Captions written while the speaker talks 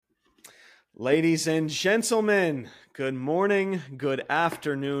Ladies and gentlemen, good morning, good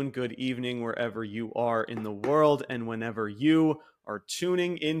afternoon, good evening, wherever you are in the world and whenever you are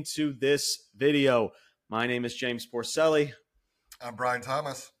tuning into this video. My name is James Porcelli. I'm Brian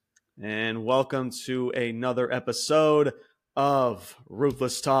Thomas. And welcome to another episode of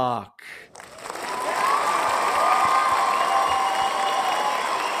Ruthless Talk.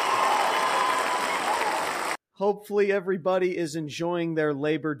 Hopefully everybody is enjoying their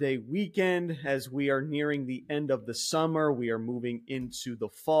Labor Day weekend as we are nearing the end of the summer. We are moving into the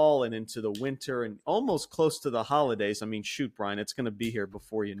fall and into the winter and almost close to the holidays. I mean, shoot, Brian, it's going to be here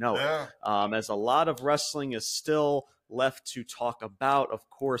before you know it. As a lot of wrestling is still left to talk about. Of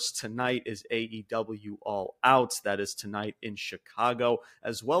course, tonight is AEW All Out. That is tonight in Chicago,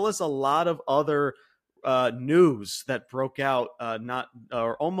 as well as a lot of other news that broke out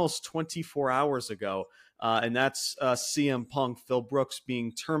almost 24 hours ago. And that's CM Punk, Phil Brooks,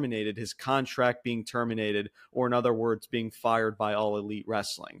 being terminated, his contract being terminated, or in other words, being fired by All Elite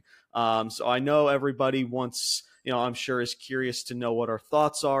Wrestling. So I know everybody wants, I'm sure is curious to know what our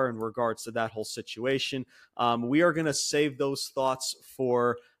thoughts are in regards to that whole situation. We are going to save those thoughts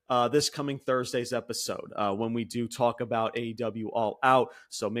for this coming Thursday's episode when we do talk about AEW All Out.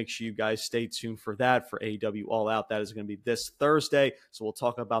 So make sure you guys stay tuned for that, for AEW All Out. That is going to be this Thursday. So we'll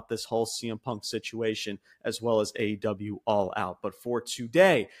talk about this whole CM Punk situation as well as AEW All Out. But for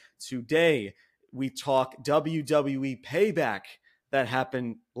today we talk WWE Payback that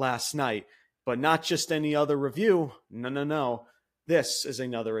happened last night, but not just any other review. No. This is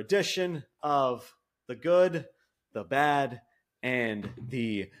another edition of the good, the bad, and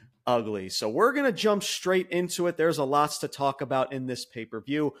the ugly. So we're going to jump straight into it. There's a lot to talk about in this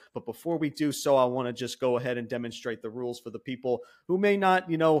pay-per-view, but before we do so, I want to just go ahead and demonstrate the rules for the people who may not,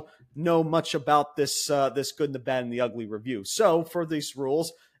 know much about this good, the bad, and the ugly review. So for these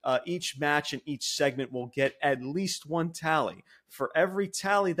rules, each match and each segment will get at least one tally. For every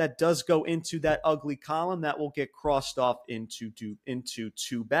tally that does go into that ugly column, that will get crossed off into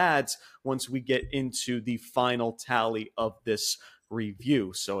two bads once we get into the final tally of this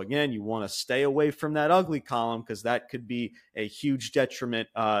review. So again, you want to stay away from that ugly column because that could be a huge detriment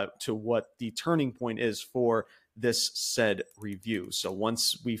to what the turning point is for this said review. So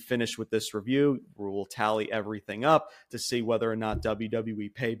once we finish with this review, we'll tally everything up to see whether or not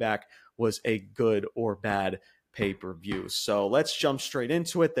WWE Payback was a good or bad pay-per-view. So let's jump straight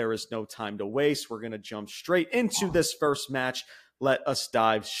into it. There is no time to waste. We're going to jump straight into this first match. Let us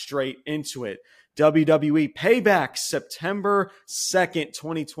dive straight into it. WWE Payback, September 2nd,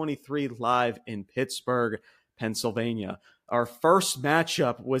 2023, live in Pittsburgh, Pennsylvania. Our first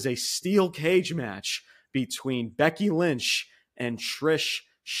matchup was a steel cage match between Becky Lynch and Trish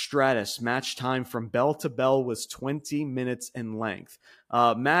Stratus. Match time from bell to bell was 20 minutes in length.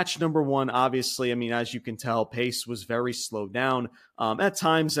 Match number one, obviously, as you can tell, pace was very slowed down. At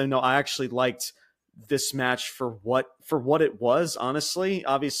times, I know I actually liked this match for what it was, honestly.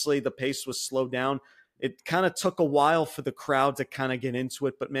 Obviously, the pace was slowed down. It kind of took a while for the crowd to kind of get into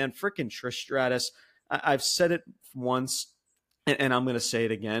it, but man, freaking Trish Stratus, I've said it once, and I'm going to say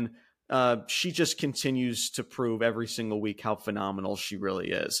it again. She just continues to prove every single week how phenomenal she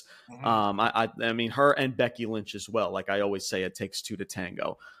really is. Mm-hmm. Her and Becky Lynch as well. Like I always say, it takes two to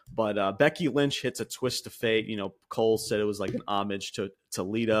tango. But Becky Lynch hits a twist of fate. Cole said it was like an homage to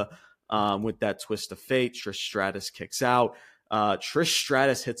Lita. With that twist of fate, Trish Stratus kicks out. Trish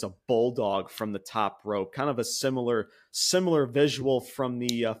Stratus hits a bulldog from the top rope, kind of a similar visual from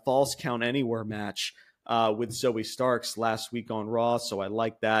the Falls Count Anywhere match with Zoe Starks last week on Raw. So I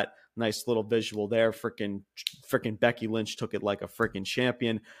like that. Nice little visual there. Freaking Becky Lynch took it like a freaking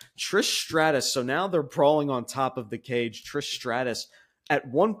champion. Trish Stratus, so now they're brawling on top of the cage. Trish Stratus at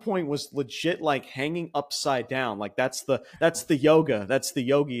one point was legit like hanging upside down. Like that's the yoga. That's the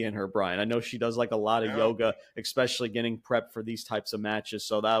yogi in her, Brian. I know she does like a lot of yoga, especially getting prepped for these types of matches.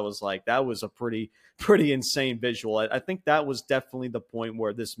 So that was a pretty insane visual. I think that was definitely the point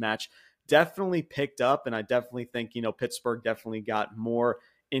where this match definitely picked up. And I definitely think, Pittsburgh definitely got more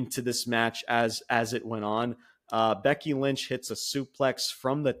into this match as it went on. Becky Lynch hits a suplex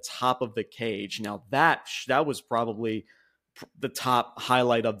from the top of the cage. Now that was probably the top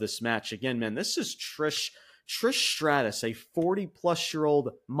highlight of this match. Again, man, this is Trish Stratus, a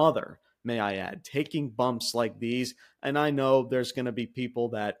 40-plus-year-old mother, may I add, taking bumps like these. And I know there's going to be people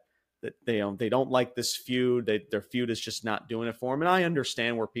that they don't like this feud. Their feud is just not doing it for them. And I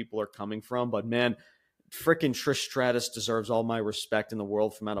understand where people are coming from, but man, freaking Trish Stratus deserves all my respect in the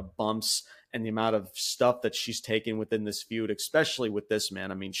world for the amount of bumps and the amount of stuff that she's taken within this feud, especially with this,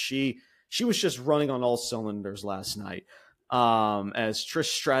 man. She was just running on all cylinders last night. as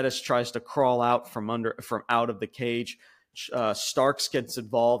Trish Stratus tries to crawl out from out of the cage. Starks gets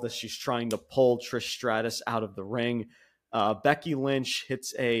involved as she's trying to pull Trish Stratus out of the ring. Becky Lynch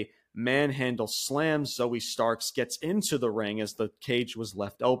hits a manhandle slam. Zoe Starks gets into the ring as the cage was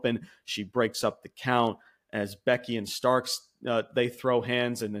left open. She breaks up the count as Becky and Starks, they throw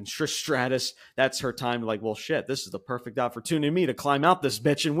hands, and then Trish Stratus, that's her time, like, well, shit, this is the perfect opportunity for me to climb out this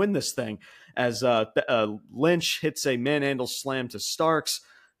bitch and win this thing. As Lynch hits a manhandle slam to Starks,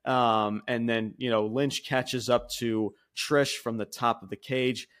 and then, Lynch catches up to Trish from the top of the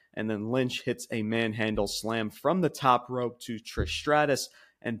cage, and then Lynch hits a manhandle slam from the top rope to Trish Stratus,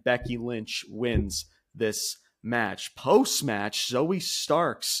 and Becky Lynch wins this match. Post-match, Zoe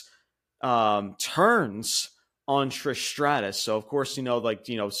Starks turns on Trish Stratus. So, of course,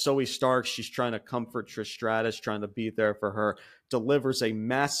 Zoe Starks, she's trying to comfort Trish Stratus, trying to be there for her, delivers a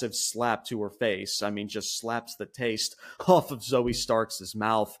massive slap to her face. I mean, just slaps the taste off of Zoe Starks'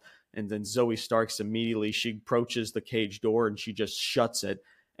 mouth. And then Zoe Starks immediately, she approaches the cage door and she just shuts it.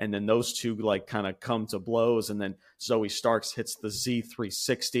 And then those two kind of come to blows. And then Zoe Starks hits the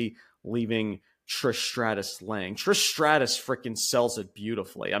Z360, leaving Trish Stratus laying. Trish Stratus freaking sells it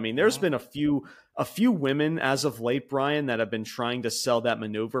beautifully. I mean, there's been a few women as of late, Brian, that have been trying to sell that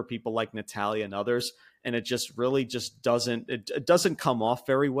maneuver, people like Natalya and others, and it just really just doesn't come off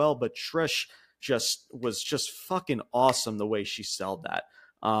very well. But Trish was fucking awesome the way she sold that.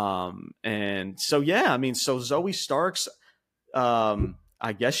 And so, yeah, I mean, so Zoe Starks,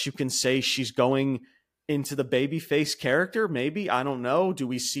 I guess you can say she's going into the babyface character, maybe. I don't know. Do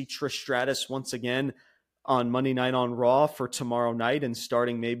we see Trish Stratus once again on Monday Night on Raw for tomorrow night and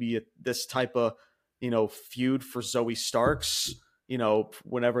starting maybe this type of, feud for Zoe Starks,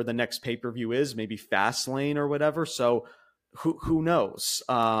 whenever the next pay-per-view is, maybe Fastlane or whatever. So who knows?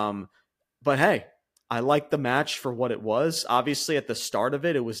 But hey, I like the match for what it was. Obviously at the start of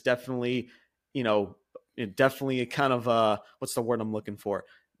it, it was definitely, definitely kind of what's the word I'm looking for?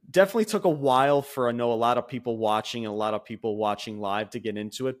 Definitely took a while for, I know, a lot of people watching and a lot of people watching live to get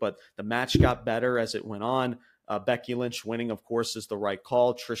into it, but the match got better as it went on. Becky Lynch winning, of course, is the right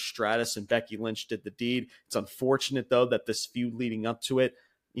call. Trish Stratus and Becky Lynch did the deed. It's unfortunate, though, that this feud leading up to it,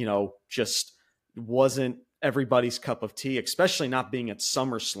 just wasn't everybody's cup of tea, especially not being at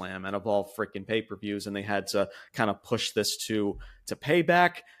SummerSlam out of all freaking pay-per-views, and they had to kind of push this to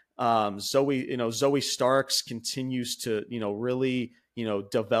Payback. Zoe Starks continues to, really,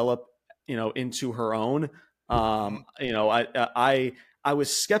 develop, into her own. I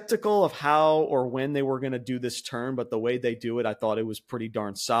was skeptical of how or when they were going to do this turn, but the way they do it, I thought it was pretty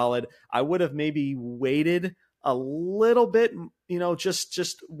darn solid. I would have maybe waited a little bit,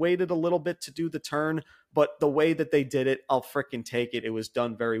 just waited a little bit to do the turn, but the way that they did it, I'll freaking take it. It was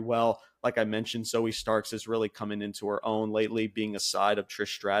done very well. Like I mentioned, Zoe Starks is really coming into her own lately, being a side of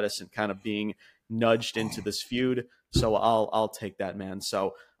Trish Stratus and kind of being nudged into this feud. So I'll take that, man.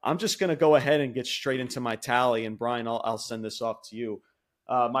 So I'm just going to go ahead and get straight into my tally. And Brian, I'll send this off to you.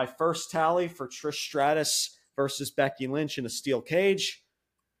 My first tally for Trish Stratus versus Becky Lynch in a steel cage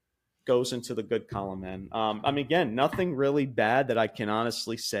goes into the good column, man. I mean, again, nothing really bad that I can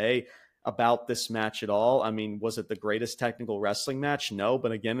honestly say about this match at all. I mean, was it the greatest technical wrestling match? No,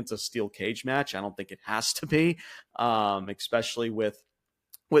 but again, it's a steel cage match. I don't think it has to be, especially with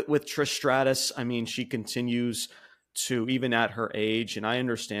Trish Stratus. I mean, she continues to, even at her age, and I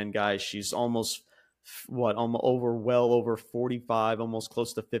understand, guys, she's almost over 45, almost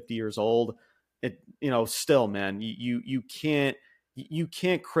close to 50 years old. Still, man, you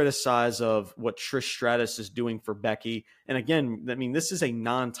can't criticize of what Trish Stratus is doing for Becky. And again, I mean, this is a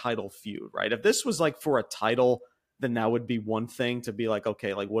non-title feud, right? If this was like for a title, then that would be one thing to be like,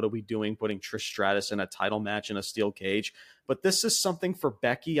 okay, like what are we doing putting Trish Stratus in a title match in a steel cage? But this is something for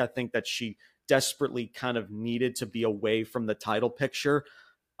Becky. I think that she desperately kind of needed to be away from the title picture.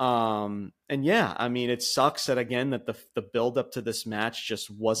 And yeah, I mean, it sucks that again, that the build up to this match just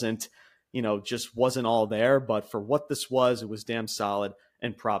wasn't all there, but for what this was, it was damn solid,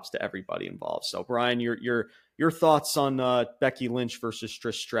 and props to everybody involved. So Brian, your thoughts on Becky Lynch versus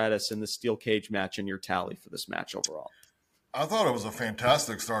Trish Stratus in the steel cage match and your tally for this match overall? I thought it was a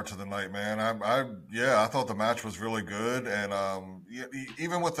fantastic start to the night, man. I thought the match was really good, and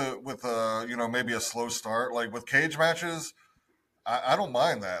even with maybe a slow start, like with cage matches, I don't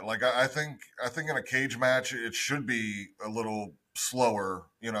mind that. Like I think in a cage match it should be a little slower,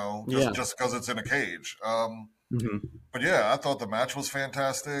 just because it's in a cage. But yeah, I thought the match was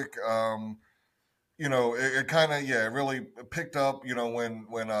fantastic. It kind of, it really picked up, when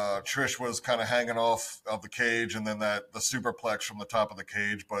Trish was kind of hanging off of the cage, and then the superplex from the top of the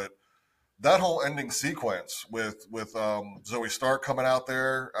cage. But that whole ending sequence with Zoe Stark coming out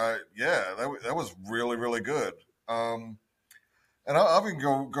there, that was really, really good. And I'll even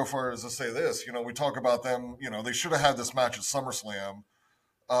go far as to say this. You know, we talk about them. You know, they should have had this match at SummerSlam.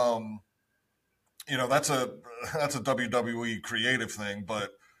 You know, that's a WWE creative thing,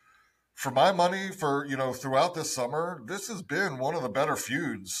 but for my money, for throughout this summer, this has been one of the better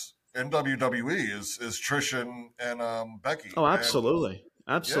feuds in WWE. Is Trish and Becky? Oh, absolutely,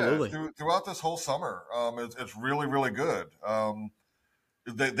 and, absolutely. Yeah, throughout this whole summer, it's really, really good.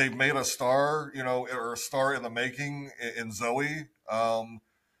 They've made a star, or a star in the making in Zoe.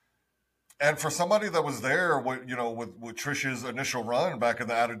 And for somebody that was there with Trish's initial run back in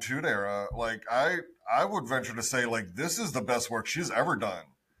the Attitude Era, like I would venture to say, like, this is the best work she's ever done.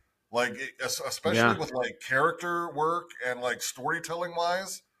 Like, especially with like character work and like storytelling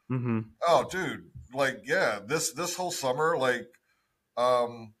wise. Mm-hmm. Oh, dude, like, yeah, this whole summer, like,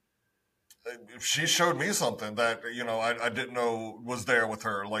 she showed me something that I didn't know was there with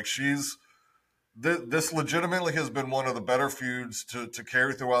her. Like, this legitimately has been one of the better feuds to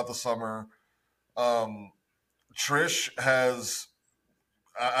carry throughout the summer. Trish has,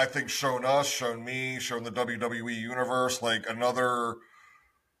 I think, shown me, shown the WWE universe like another,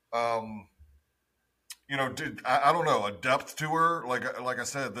 I don't know, a depth to her. Like I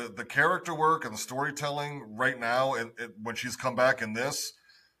said, the character work and the storytelling right now, and when she's come back in this,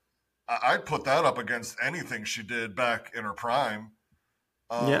 I'd put that up against anything she did back in her prime.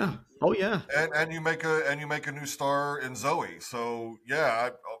 Yeah. Oh yeah. And you make a new star in Zoe. So yeah,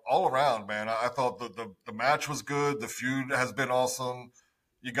 all around, man. I thought the match was good. The feud has been awesome.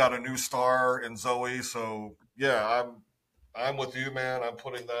 You got a new star in Zoe. So yeah, I'm with you, man. I'm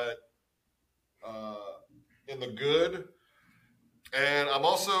putting that in the good. And I'm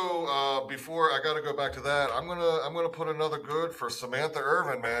also before I got to go back to that, I'm gonna put another good for Samantha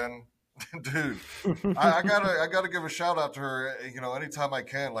Irvin, man. Dude, I gotta give a shout out to her, anytime I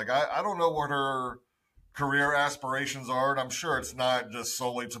can. Like, I don't know what her career aspirations are, and I'm sure it's not just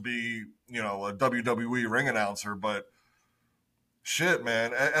solely to be, a WWE ring announcer, but shit,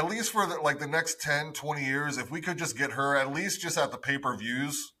 man, at least for the next 10, 20 years, if we could just get her at least just at the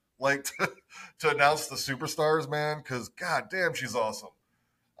pay-per-views, like to announce the superstars, man, because god damn, she's awesome.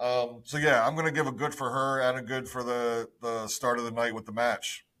 So yeah, I'm gonna give a good for her and a good for the start of the night with the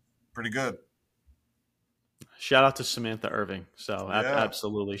match. Pretty good. Shout out to Samantha Irving. So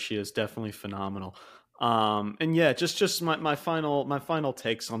absolutely, she is definitely phenomenal. And yeah, just my final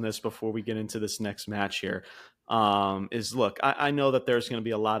takes on this before we get into this next match here is, look, I know that there's going to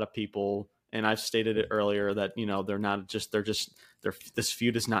be a lot of people, and I've stated it earlier, that this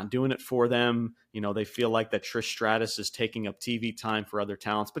feud is not doing it for them. They feel like that Trish Stratus is taking up TV time for other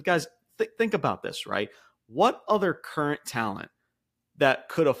talents. But guys, think about this, right? What other current talent that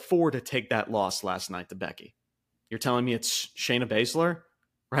could afford to take that loss last night to Becky? You're telling me it's Shayna Baszler,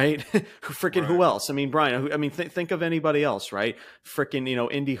 right? Who else? I mean, Brian, think of anybody else, right?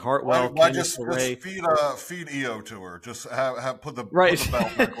 Indy Hartwell. Why just feed EO to her? Just have put the belt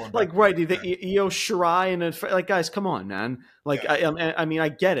back on. Like, right, the EO Shirai and like, guys, come on, man. Like, yeah. I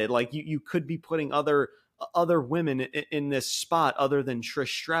get it. Like, you could be putting other women in this spot other than Trish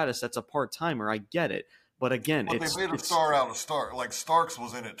Stratus. That's a part-timer. I get it. But again, they made a star out of Stark. Like, Starks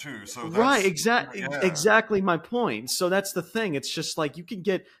was in it too. So right, exactly my point. So that's the thing. It's just like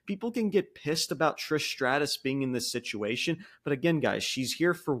people can get pissed about Trish Stratus being in this situation. But again, guys, she's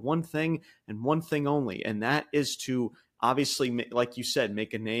here for one thing and one thing only, and that is to obviously, like you said,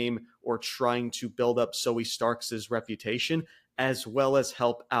 make a name or trying to build up Zoe Starks' reputation, as well as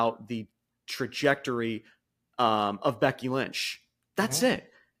help out the trajectory of Becky Lynch. That's it.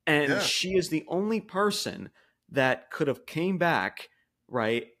 And she is the only person that could have came back,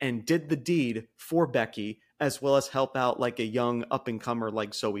 right, and did the deed for Becky, as well as help out like a young up-and-comer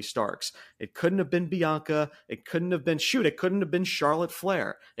like Zoe Starks. It couldn't have been Bianca. It couldn't have been Charlotte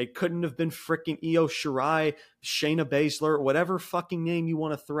Flair. It couldn't have been freaking Io Shirai, Shayna Baszler, whatever fucking name you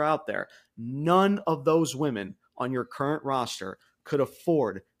want to throw out there. None of those women on your current roster could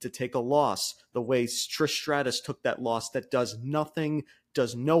afford to take a loss the way Trish Stratus took that loss that does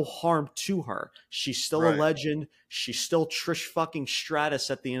no harm to her. She's still a legend. She's still Trish fucking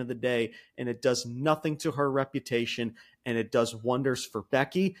Stratus at the end of the day, and it does nothing to her reputation, and it does wonders for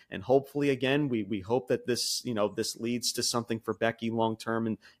Becky. And hopefully, again, we hope that this leads to something for Becky long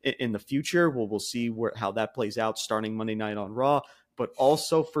term in the future. We'll see how that plays out starting Monday night on Raw. But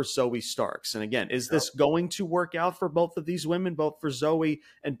also for Zoe Starks. And again, is this going to work out for both of these women, both for Zoe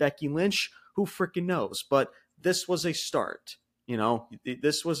and Becky Lynch? Who freaking knows? But this was a start.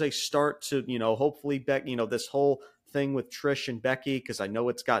 This was a start to, hopefully this whole thing with Trish and Becky, because I know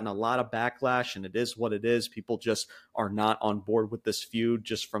it's gotten a lot of backlash, and it is what it is. People just are not on board with this feud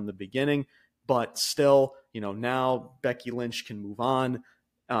just from the beginning. But still, now Becky Lynch can move on.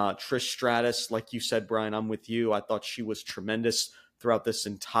 Trish Stratus, like you said, Brian, I'm with you. I thought she was tremendous throughout this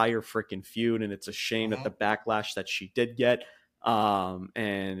entire freaking feud, and it's a shame that the backlash that she did get. And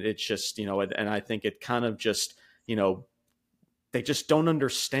it's just, and I think it kind of just, they just don't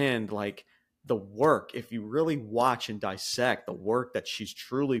understand like the work. If you really watch and dissect the work that she's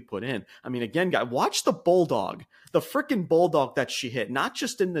truly put in. I mean, again, guys, watch the freaking bulldog that she hit, not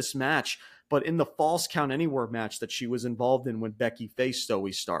just in this match, but in the Falls Count Anywhere match that she was involved in when Becky faced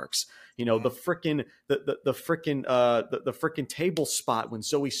Zoe Starks. The freaking table spot when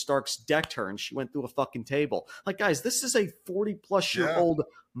Zoe Starks decked her and she went through a fucking table. Like, guys, this is a 40-plus-year-old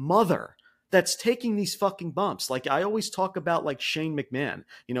mother that's taking these fucking bumps. Like, I always talk about like Shane McMahon.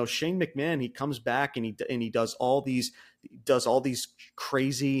 Shane McMahon, he comes back and he does all these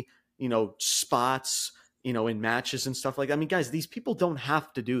crazy, spots, in matches and stuff like that. I mean, guys, these people don't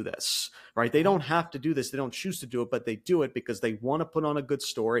have to do this, right? They don't have to do this. They don't choose to do it, but they do it because they want to put on a good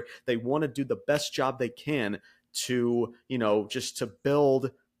story. They want to do the best job they can to, just to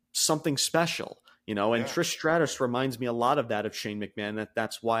build something special. And Trish Stratus reminds me a lot of that of Shane McMahon.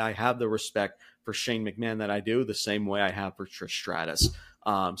 That's why I have the respect for Shane McMahon that I do, the same way I have for Trish Stratus.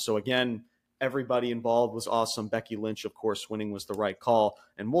 So again, everybody involved was awesome. Becky Lynch, of course, winning was the right call.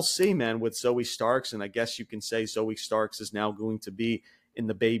 And we'll see, man, with Zoe Starks. And I guess you can say Zoe Starks is now going to be in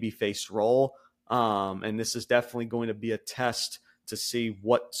the babyface role. And this is definitely going to be a test to see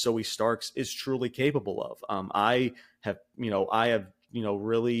what Zoe Starks is truly capable of. I have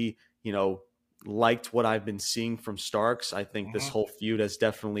really, liked what I've been seeing from Starks. I think this whole feud has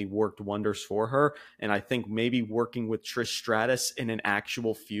definitely worked wonders for her. And I think maybe working with Trish Stratus in an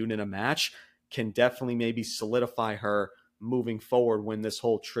actual feud in a match can definitely maybe solidify her moving forward when this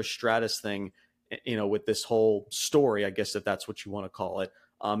whole Trish Stratus thing, with this whole story, I guess if that's what you want to call it,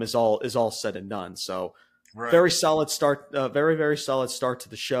 is all said and done. So very solid start, very, very solid start to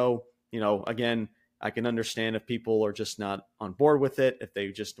the show. Again, I can understand if people are just not on board with it, if they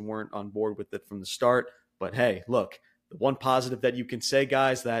just weren't on board with it from the start. But hey, look, the one positive that you can say,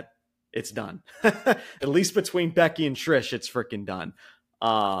 guys, that it's done. At least between Becky and Trish, it's freaking done.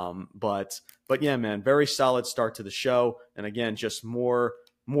 But yeah, man, very solid start to the show. And again, just more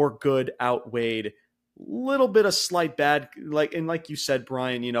good outweighed little bit of slight bad. Like you said,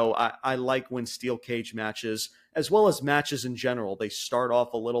 Brian, I like when steel cage matches, as well as matches in general, they start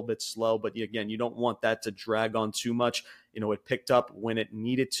off a little bit slow, but again, you don't want that to drag on too much. It picked up when it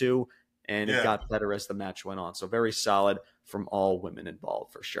needed to, and it got better as the match went on. So very solid from all women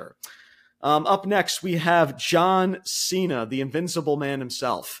involved for sure. Up next, we have John Cena, the Invincible Man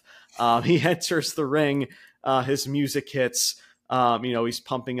himself. He enters the ring. His music hits. He's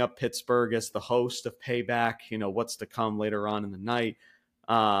pumping up Pittsburgh as the host of Payback, what's to come later on in the night.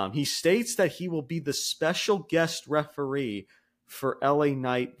 He states that he will be the special guest referee for LA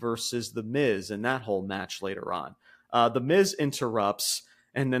Knight versus The Miz in that whole match later on. The Miz interrupts,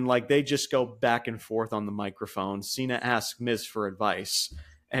 and then they just go back and forth on the microphone. Cena asks Miz for advice,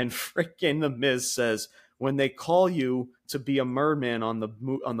 and freaking The Miz says, when they call you to be a merman on the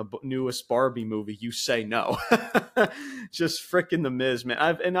newest Barbie movie, you say no. Just freaking The Miz, man.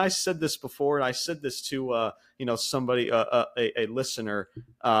 I said this before, and I said this to somebody, a listener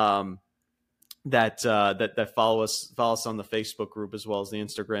that follow us on the Facebook group as well as the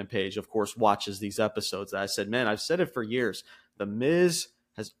Instagram page. Of course, watches these episodes. I said, man, I've said it for years. The Miz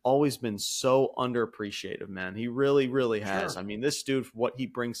has always been so underappreciated, man. He really, really has. Sure. I mean, this dude, what he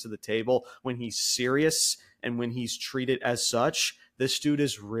brings to the table when he's serious and when he's treated as such, this dude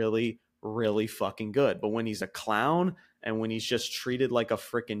is really, really fucking good. But when he's a clown and when he's just treated like a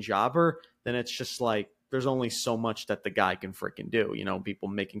freaking jobber, then it's just like, there's only so much that the guy can freaking do. People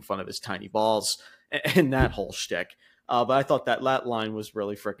making fun of his tiny balls and that whole shtick. But I thought that line was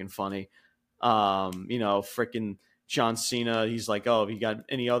really freaking funny. Freaking John Cena, he's like, oh, have you got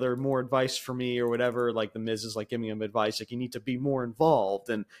any other more advice for me or whatever? Like, The Miz is giving him advice. you need to be more involved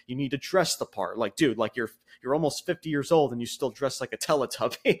and you need to dress the part. Dude, you're almost 50 years old and you still dress like a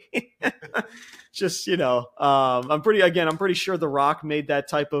Teletubby. Just, I'm pretty sure The Rock made that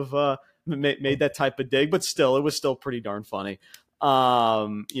type of dig, but still, it was still pretty darn funny.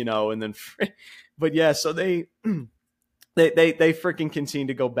 And then, but yeah, so they freaking continue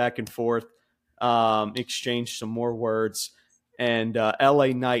to go back and forth. Exchange some more words, and LA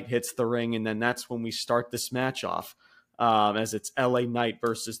Knight hits the ring, and then that's when we start this match off, as it's LA Knight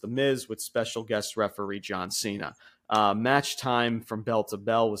versus The Miz with special guest referee John Cena. Match time from bell to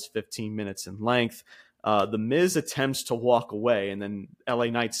bell was 15 minutes in length. The Miz attempts to walk away, and then LA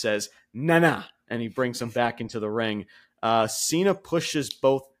Knight says, nah, and he brings him back into the ring. Cena pushes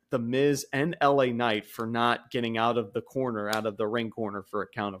both the Miz and LA Knight for not getting out of the ring corner for a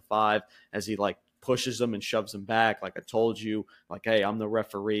count of 5, as he pushes them and shoves them back. Like, I told you, hey, I'm the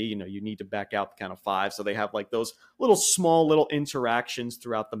referee, you need to back out the count of 5. So they have those little interactions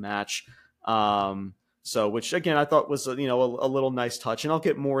throughout the match. So, which again, I thought was, a little nice touch, and I'll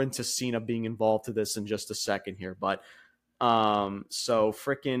get more into Cena being involved to this in just a second here. But, so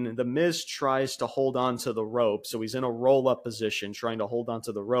freaking the Miz tries to hold on to the rope. So he's in a roll up position trying to hold on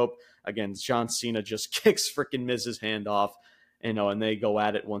to the rope. Again, John Cena just kicks freaking Miz's hand off, and they go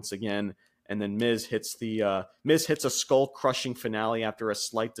at it once again. And then Miz hits a skull crushing finale after a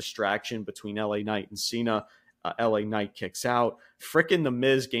slight distraction between LA Knight and Cena. LA Knight kicks out. Frickin' the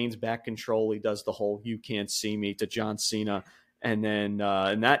Miz gains back control. He does the whole "you can't see me" to John Cena, and then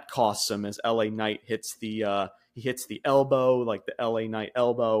and that costs him, as LA Knight hits the elbow, the LA Knight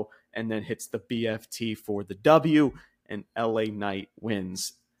elbow, and then hits the BFT for the W, and LA Knight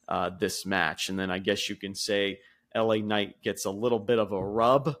wins this match. And then I guess you can say LA Knight gets a little bit of a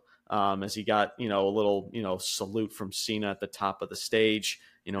rub, as he got a little salute from Cena at the top of the stage.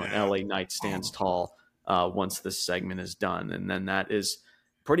 And LA Knight stands tall once this segment is done. And then that is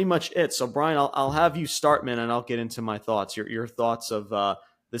pretty much it. So Brian, I'll have you start, man, and I'll get into my thoughts. Your thoughts of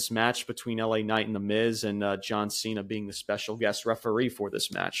this match between LA Knight and The Miz, and John Cena being the special guest referee for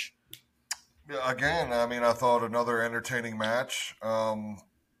this match. Again, I mean, I thought another entertaining match.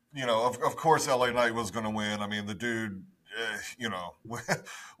 Of course, LA Knight was going to win. I mean, the dude,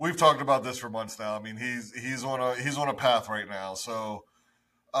 we've talked about this for months now. I mean, he's on a path right now. So,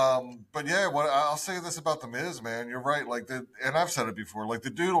 but yeah, I'll say this about The Miz, man. You're right. And I've said it before. The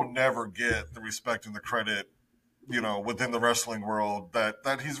dude will never get the respect and the credit, within the wrestling world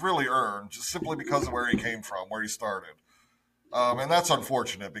that he's really earned, just simply because of where he came from, where he started. And that's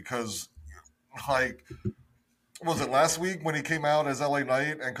unfortunate because, was it last week when he came out as LA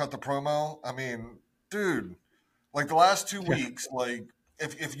Knight and cut the promo? I mean, dude, the last 2 weeks,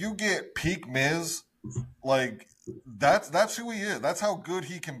 if you get peak Miz, that's who he is. That's how good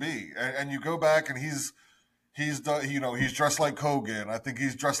he can be. And you go back and he's done, he's dressed like Hogan. I think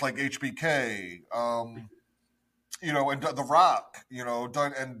he's dressed like HBK. And The Rock,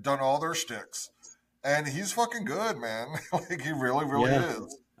 done all their sticks. And he's fucking good, man. He really, really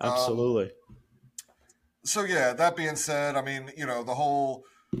is. Absolutely. So yeah, that being said, I mean, the whole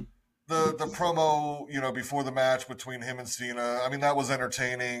the promo, before the match between him and Cena, I mean, that was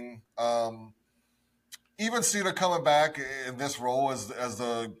entertaining. Even Cena coming back in this role as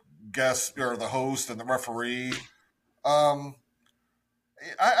the guest or the host and the referee,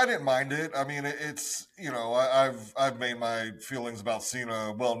 I didn't mind it. I mean, it's, I've made my feelings about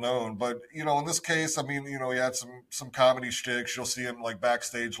Cena well known, but, in this case, I mean, he had some comedy shticks. You'll see him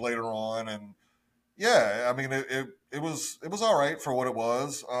backstage later on. And yeah, I mean, it was all right for what it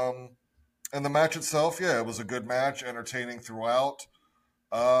was. And the match itself, yeah, it was a good match, entertaining throughout.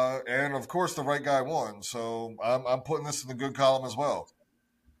 And of course the right guy won. So I'm putting this in the good column as well.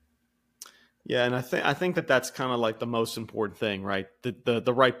 Yeah, and I think that's kind of the most important thing, right?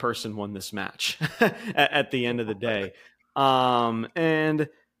 The right person won this match at the end of the day. And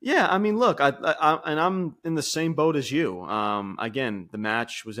yeah, I mean, look, I'm in the same boat as you. Again, the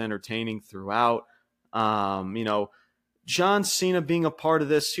match was entertaining throughout. John Cena being a part of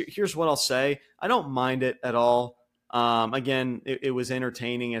this, here's what I'll say. I don't mind it at all. Again, it was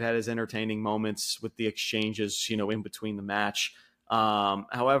entertaining. It had its entertaining moments with the exchanges, in between the match.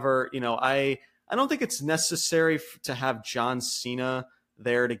 However, I don't think it's necessary to have John Cena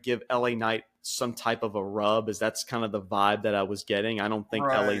there to give LA Knight some type of a rub, as that's kind of the vibe that I was getting. I don't think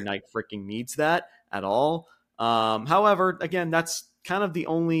LA Knight freaking needs that at all. However, again, that's kind of the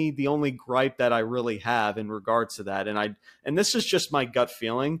only gripe that I really have in regards to that. And this is just my gut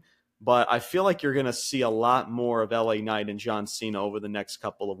feeling, but I feel like you're going to see a lot more of LA Knight and John Cena over the next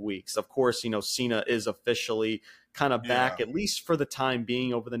couple of weeks. Of course, Cena is officially kind of back, at least for the time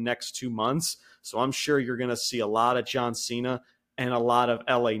being, over the next 2 months. So I'm sure you're going to see a lot of John Cena and a lot of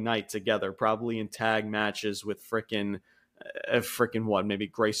LA Knight together, probably in tag matches with frickin' what, maybe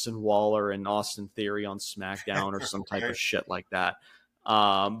Grayson Waller and Austin Theory on SmackDown or some type of shit like that.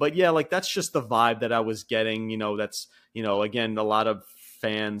 But yeah, that's just the vibe that I was getting. That's, again, a lot of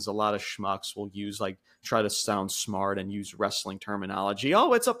fans, a lot of schmucks will use try to sound smart and use wrestling terminology.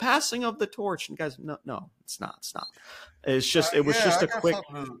 Oh, it's a passing of the torch. And guys, no, it's not. It's just, it was just a quick.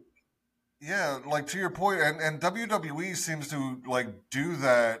 Yeah, to your point, and WWE seems to do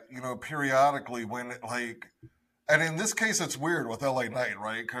that, periodically when and in this case it's weird with LA Knight,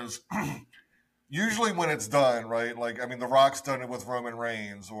 right? Because usually when it's done, right? Like, I mean, The Rock's done it with Roman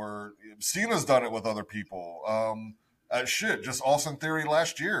Reigns, or Cena's done it with other people. Just Austin Theory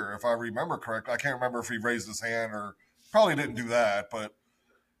last year, if I remember correctly. I can't remember if he raised his hand or probably didn't do that. But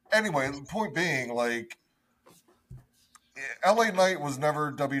anyway, the point being, like, LA Knight was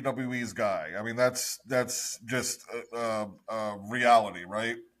never WWE's guy. I mean, that's just reality,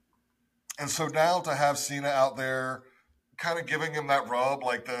 right? And so now to have Cena out there kind of giving him that rub,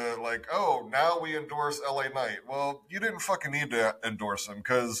 oh, now we endorse LA Knight. Well, you didn't fucking need to endorse him,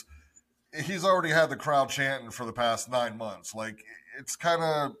 because he's already had the crowd chanting for the past 9 months. Like, it's kind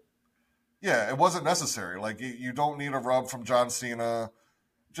of, it wasn't necessary. Like, you don't need a rub from John Cena.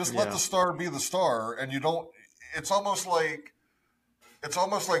 Just let the star be the star, and you don't. It's almost like the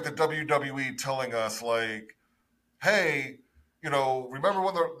WWE telling us, like, hey, remember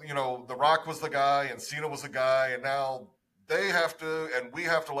when the Rock was the guy and Cena was the guy, and now they have to, and we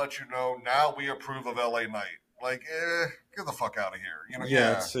have to let you know, now we approve of LA Knight. Like, get the fuck out of here.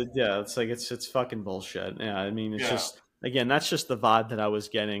 It's fucking bullshit. Yeah, I mean, it's just, again, that's just the vibe that I was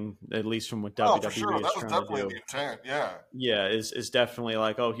getting, at least from what WWE for sure. is That was trying definitely to do. The intent. Yeah. Yeah, is definitely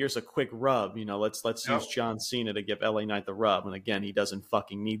like, oh, here's a quick rub. Let's use John Cena to give LA Knight the rub. And again, he doesn't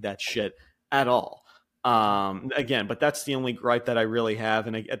fucking need that shit at all. Again, but that's the only gripe that I really have.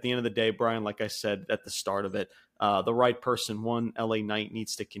 And at the end of the day, Brian, like I said at the start of it, the right person won. LA Knight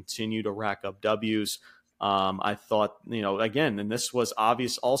needs to continue to rack up W's. I thought, again, and this was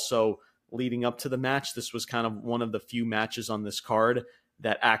obvious also leading up to the match. This was kind of one of the few matches on this card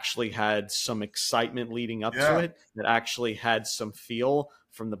that actually had some excitement leading up to it, that actually had some feel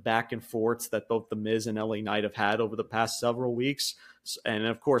from the back and forths that both The Miz and LA Knight have had over the past several weeks. And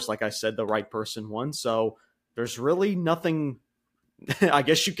of course, like I said, the right person won. So there's really nothing, I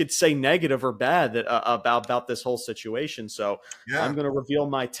guess you could say, negative or bad about this whole situation. So I'm going to reveal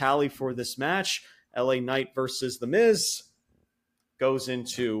my tally for this match. LA Knight versus The Miz goes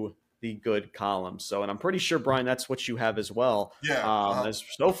into the good column. So, and I'm pretty sure, Brian, that's what you have as well. As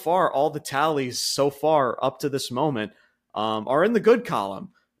so far, all the tallies so far up to this moment are in the good column.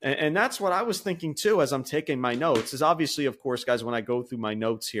 And that's what I was thinking too, as I'm taking my notes, is obviously, of course, guys, when I go through my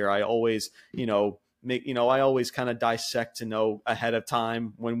notes here, I always, I always kind of dissect to know ahead of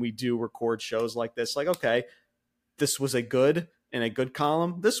time when we do record shows like this, like, okay, this was a good in a good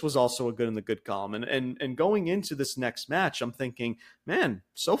column. This was also a good in the good column. And going into this next match, I'm thinking, man,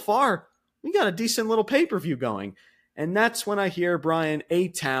 so far we got a decent little pay-per-view going. And that's when I hear, Brian,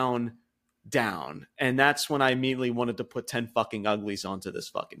 A-Town down. And that's when I immediately wanted to put 10 fucking uglies onto this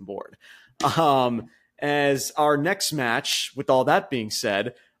fucking board. As our next match, with all that being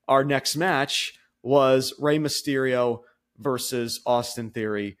said, our next match was Rey Mysterio versus Austin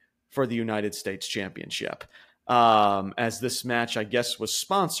Theory for the United States Championship. As this match, I guess, was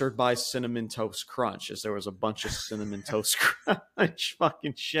sponsored by Cinnamon Toast Crunch, as there was a bunch of Cinnamon Toast Crunch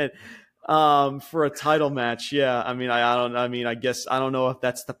fucking shit for a title match. Yeah, I mean, I guess I don't know if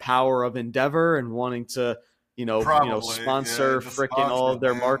that's the power of Endeavor and wanting to, sponsor freaking all of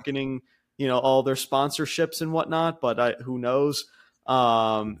their marketing, all their sponsorships and whatnot. But who knows?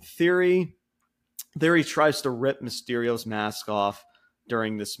 Theory tries to rip Mysterio's mask off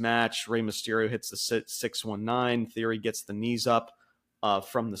during this match. Rey Mysterio hits the 619. Theory gets the knees up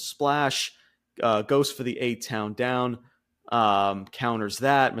from the splash, goes for the A-Town down, counters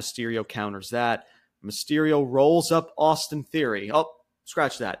that. Mysterio counters that. Mysterio rolls up Austin Theory. Oh,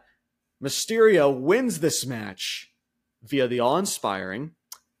 scratch that. Mysterio wins this match via the awe-inspiring,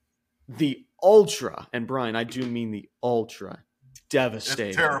 the ultra, and Brian, I do mean the ultra, devastating.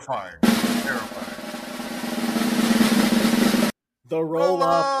 It's terrifying. The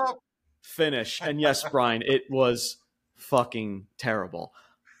roll-up finish. And yes, Brian, it was fucking terrible.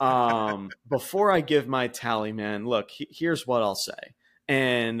 Before I give my tally, man, look, here's what I'll say.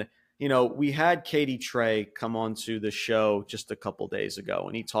 And, we had Katie Trey come on to the show just a couple days ago,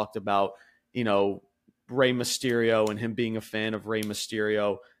 and he talked about, Rey Mysterio and him being a fan of Rey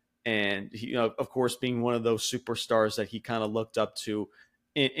Mysterio. And, he, of course, being one of those superstars that he kind of looked up to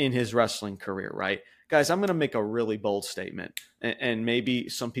in his wrestling career, right? Guys, I'm going to make a really bold statement, and maybe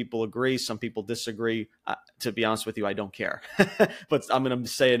some people agree, some people disagree. To be honest with you, I don't care, but I'm going to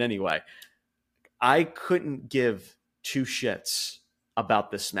say it anyway. I couldn't give two shits about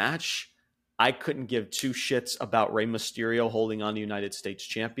this match. I couldn't give two shits about Rey Mysterio holding on to United States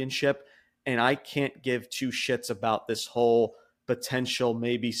Championship, and I can't give two shits about this whole potential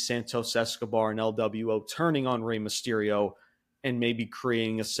maybe Santos Escobar and LWO turning on Rey Mysterio and maybe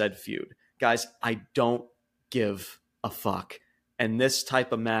creating a said feud. Guys, I don't give a fuck. And this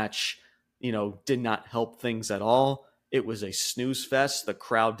type of match, did not help things at all. It was a snooze fest. The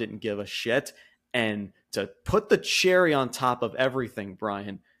crowd didn't give a shit. And to put the cherry on top of everything,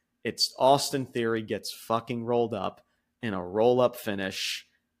 Brian, it's Austin Theory gets fucking rolled up in a roll-up finish.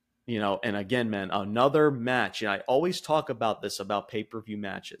 And again, man, another match. I always talk about this about pay-per-view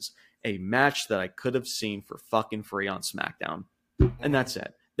matches. A match that I could have seen for fucking free on SmackDown. And that's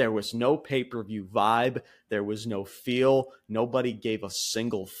it. There was no pay-per-view vibe. There was no feel. Nobody gave a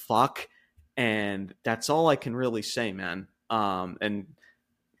single fuck. And that's all I can really say, man. And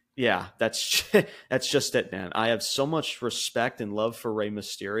yeah, that's just it, man. I have so much respect and love for Rey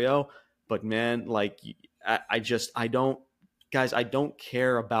Mysterio, but man, like I don't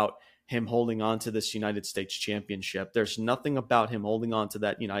care about him holding on to this United States Championship. There's nothing about him holding on to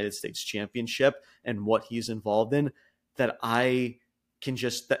that United States Championship and what he's involved in that I can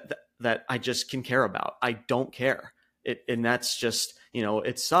just that I just can care about. I don't care. And that's just,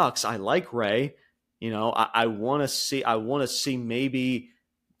 it sucks. I like Rey. I want to see maybe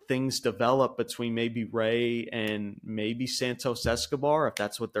things develop between maybe Rey and maybe Santos Escobar, if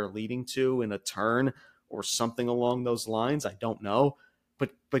that's what they're leading to in a turn or something along those lines. I don't know.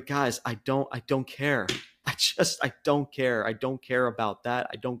 But guys, I don't care. I don't care. I don't care about that.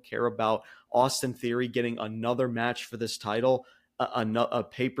 I don't care about Austin Theory getting another match for this title, a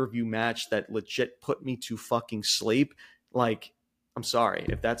pay-per-view match that legit put me to fucking sleep. Like, I'm sorry.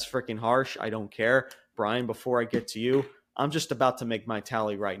 If that's freaking harsh, I don't care. Brian, before I get to you, I'm just about to make my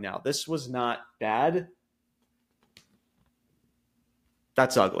tally right now. This was not bad.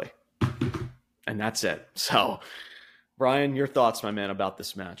 That's ugly. And that's it. So, Brian, your thoughts, my man, about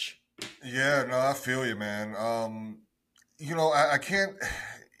this match? Yeah, no, I feel you, man. I can't.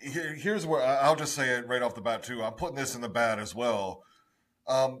 Here's where I'll just say it right off the bat, too. I'm putting this in the bad as well.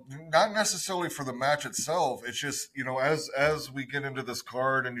 Not necessarily for the match itself. It's just, as we get into this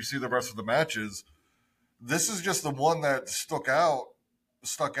card and you see the rest of the matches, this is just the one that stuck out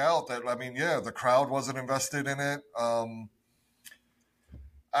that, the crowd wasn't invested in it.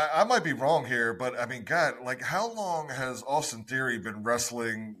 I might be wrong here, but God, like, how long has Austin Theory been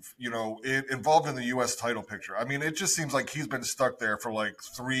wrestling, involved in the U.S. title picture? It just seems like he's been stuck there for like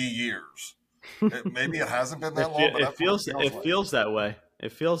 3 years. Maybe it hasn't been that long, but it feels that way.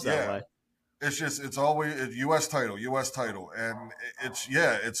 It feels that way. It's always a U.S. title. And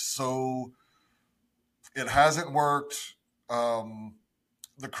it hasn't worked.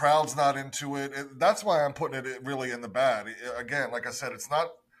 The crowd's not into it. That's why I'm putting it really in the bad. Again, like I said, it's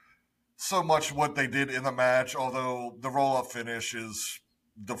not so much what they did in the match, although the roll-up finish is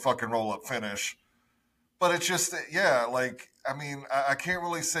the fucking roll-up finish. But it's just, I can't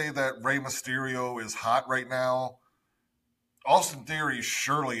really say that Rey Mysterio is hot right now. Austin Theory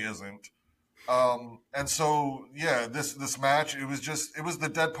surely isn't. And so, this match, it was the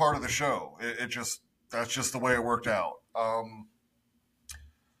dead part of the show. That's just the way it worked out.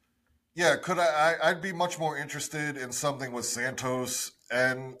 I'd be much more interested in something with Santos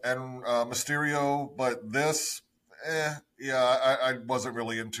and Mysterio, but this, I wasn't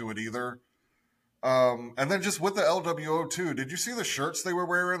really into it either. And then just with the LWO too, did you see the shirts they were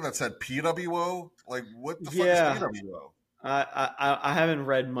wearing that said PWO? Like, what the fuck is PWO? I haven't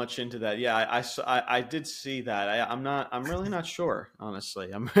read much into that. Yeah, I did see that. I'm really not sure, honestly.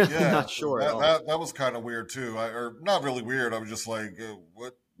 I'm really not sure. That was kind of weird too. Or not really weird. I was just like,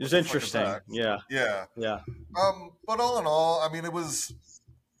 what? It was interesting. Yeah. But all in all, it was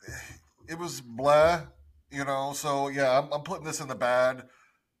blah, So yeah, I'm putting this in the bad.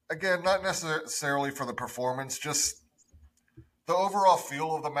 Again, not necessarily for the performance, just the overall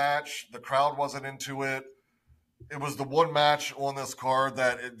feel of the match. The crowd wasn't into it. It was the one match on this card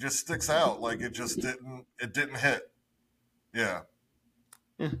that it just sticks out. Like, it just didn't hit. Yeah.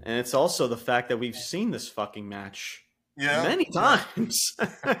 And it's also the fact that we've seen this fucking match many times.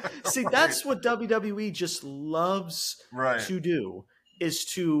 See, that's what WWE just loves to do, is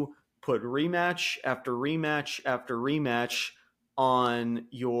to put rematch after rematch after rematch on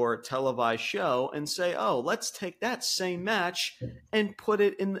your televised show and say, oh, let's take that same match and put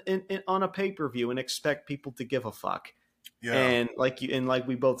it in on a pay-per-view and expect people to give a fuck. Yeah. And like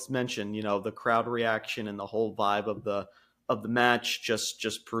we both mentioned, the crowd reaction and the whole vibe of the match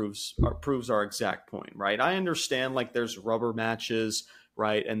just proves our exact point, right? I understand, like, there's rubber matches,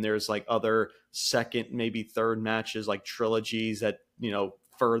 right? And there's like other second, maybe third matches, like trilogies that,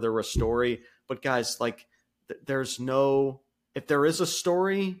 further a story. But guys, like, if there is a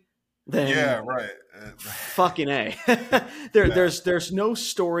story, then fucking A. There's no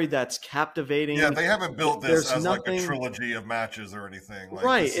story that's captivating. Yeah, they haven't built this as like a trilogy of matches or anything. Like,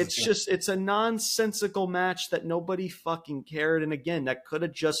 right. It's a nonsensical match that nobody fucking cared. And again, that could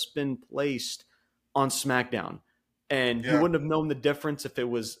have just been placed on SmackDown. And you wouldn't have known the difference if it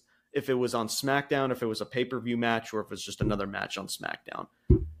was if it was on SmackDown, if it was a pay-per-view match, or if it's just another match on SmackDown.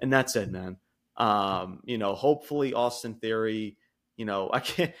 And that's it, man. Hopefully Austin Theory, I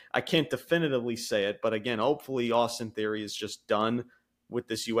can't definitively say it, but again, hopefully Austin Theory is just done with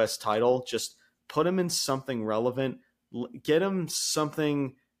this US title. Just put him in something relevant, get him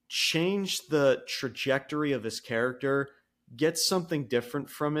something, change the trajectory of his character, get something different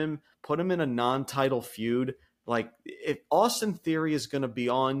from him, put him in a non-title feud. Like, if Austin Theory is going to be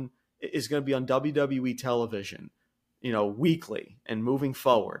on WWE television, weekly and moving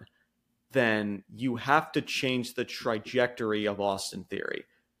forward, then you have to change the trajectory of Austin Theory.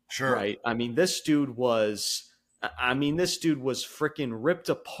 Sure. Right? I mean, this dude was freaking ripped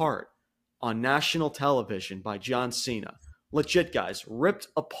apart on national television by John Cena. Legit, guys, ripped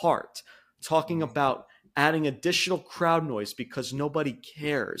apart, talking about adding additional crowd noise because nobody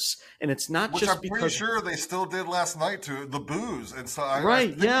cares. And it's not Which just I'm because... pretty sure they still did last night to the boos. And so I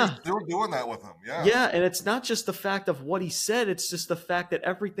think yeah. they're still doing that with him. Yeah. Yeah, and it's not just the fact of what he said. It's just the fact that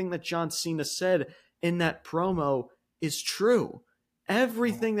everything that John Cena said in that promo is true.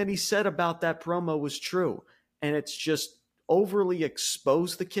 Everything that he said about that promo was true. And it's just overly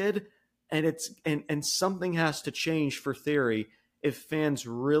exposed the kid. And something has to change for Theory if fans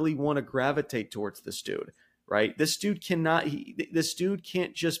really want to gravitate towards this dude, right? This dude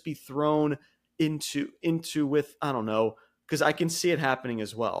can't just be thrown into with, I don't know, because I can see it happening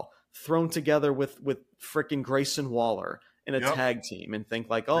as well, thrown together with freaking Grayson Waller in a tag team and think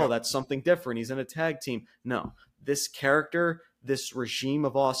like, oh, that's something different. He's in a tag team. No, this character, this regime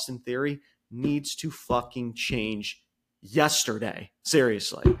of Austin Theory needs to fucking change yesterday.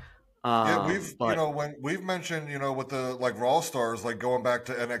 Seriously. When we've mentioned, with the like Raw stars, like going back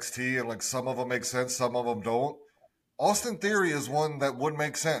to NXT, and like some of them make sense, some of them don't. Austin Theory is one that would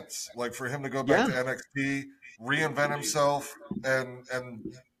make sense, like for him to go back to NXT, reinvent himself, and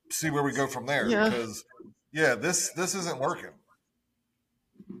see where we go from there. Because this isn't working.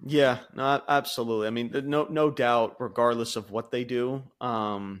 Yeah, no, absolutely. I mean, no doubt, regardless of what they do,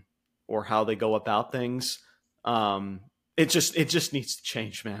 or how they go about things, it just needs to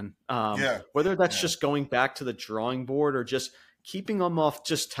change, man. Whether that's just going back to the drawing board or just keeping them off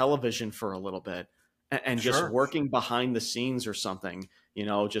just television for a little bit and just working behind the scenes or something,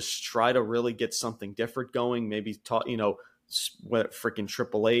 just try to really get something different going. Maybe talk, what freaking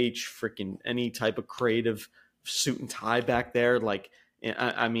Triple H, freaking any type of creative suit and tie back there. Like,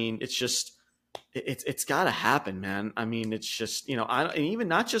 I mean, it's just, it's got to happen, man. I mean, it's just, and even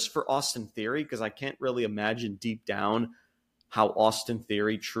not just for Austin Theory, because I can't really imagine deep down how Austin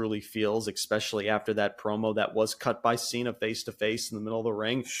Theory truly feels, especially after that promo that was cut by Cena face to face in the middle of the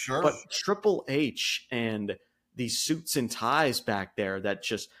ring. Sure. But Triple H and these suits and ties back there that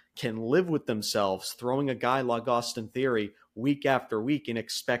just can live with themselves, throwing a guy like Austin Theory week after week and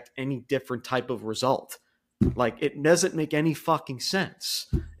expect any different type of result. Like, it doesn't make any fucking sense.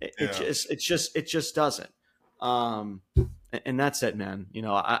 It just doesn't. And that's it, man.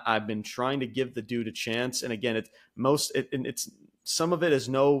 I've been trying to give the dude a chance. And again, it's some of it is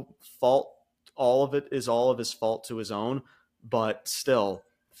no fault. All of it is all of his fault to his own, but still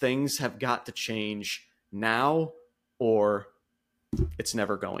things have got to change now or it's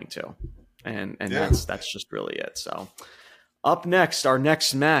never going to. And that's just really it. So up next, our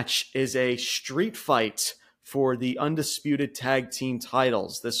next match is a street fight for the undisputed tag team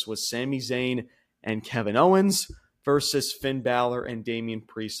titles. This was Sami Zayn and Kevin Owens versus Finn Balor and Damian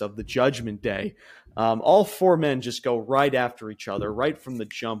Priest of the Judgment Day. All four men just go right after each other, right from the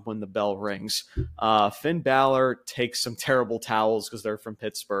jump when the bell rings. Finn Balor takes some terrible towels because they're from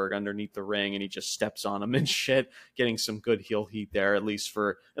Pittsburgh underneath the ring, and he just steps on them and shit, getting some good heel heat there, at least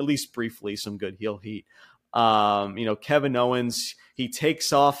briefly, some good heel heat. Kevin Owens, he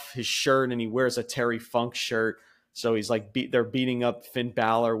takes off his shirt and he wears a Terry Funk shirt. So he's like, they're beating up Finn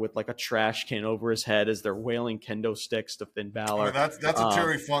Balor with like a trash can over his head as they're wailing kendo sticks to Finn Balor. I mean, that's a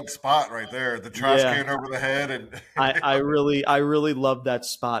Terry Funk spot right there. The trash can over the head. And I really love that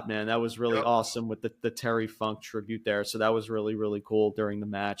spot, man. That was really awesome with the Terry Funk tribute there. So that was really, really cool during the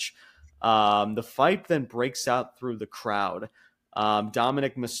match. The fight then breaks out through the crowd.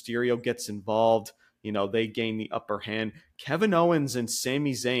 Dominic Mysterio gets involved. They gain the upper hand. Kevin Owens and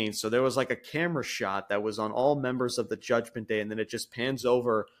Sami Zayn. So there was like a camera shot that was on all members of the Judgment Day, and then it just pans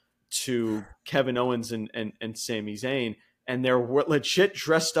over to Kevin Owens and Sami Zayn, and they're legit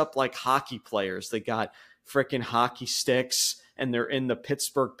dressed up like hockey players. They got freaking hockey sticks, and they're in the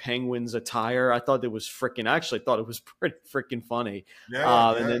Pittsburgh Penguins attire. I actually thought it was pretty freaking funny.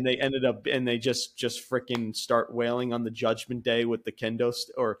 And then they ended up, and they just freaking start wailing on the Judgment Day with the kendo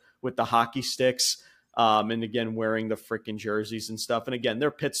or with the hockey sticks. And again, wearing the freaking jerseys and stuff. And again,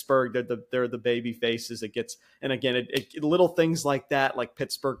 they're Pittsburgh. They're the baby faces. It gets, and again, little things like that, like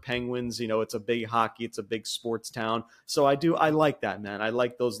Pittsburgh Penguins. It's a big hockey. It's a big sports town. So I like that, man. I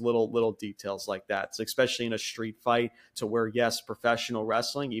like those little details like that, so especially in a street fight, to where, yes, professional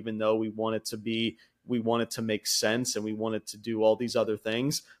wrestling, even though we want it to make sense and we want it to do all these other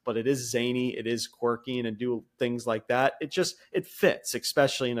things, but it is zany, it is quirky, and do things like that. It fits,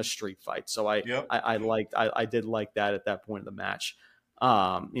 especially in a street fight. So I did like that at that point of the match.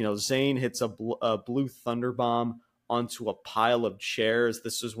 Zayn hits a blue thunder bomb onto a pile of chairs.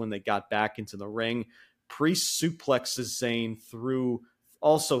 This was when they got back into the ring. Priest suplexes Zayn through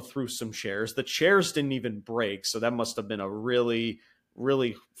some chairs. The chairs didn't even break, so that must have been a really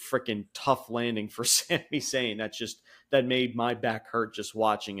freaking tough landing for Sami Zayn. That made my back hurt just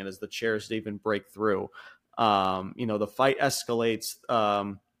watching it, as the chairs didn't even break through. The fight escalates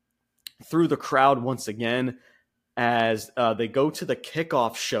through the crowd once again, as they go to the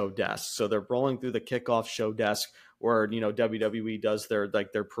kickoff show desk. So they're rolling through the kickoff show desk where, WWE does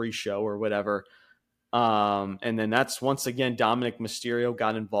their pre-show or whatever. And then that's once again, Dominic Mysterio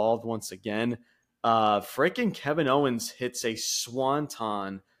got involved once again. Freaking Kevin Owens hits a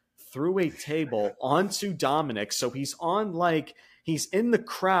swanton through a table onto Dominic. So he's he's in the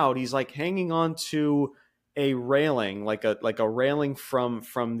crowd. He's like hanging on to a railing, like a railing from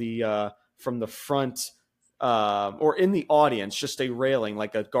the front, or in the audience, just a railing,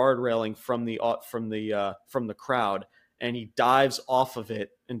 like a guard railing from the crowd. And he dives off of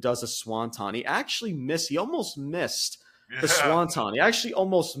it and does a swanton. He almost missed the swanton. He actually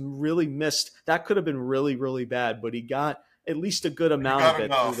almost really missed. That could have been really, really bad, but he got at least a good amount of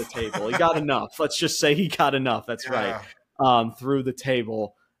it through the table. He got enough. Let's just say he got enough. That's right. Through the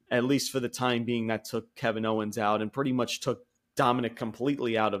table, at least for the time being. That took Kevin Owens out and pretty much took Dominic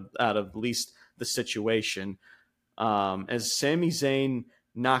completely out of at least the situation. As Sami Zayn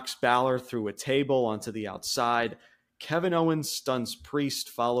knocks Balor through a table onto the outside, Kevin Owens stuns Priest,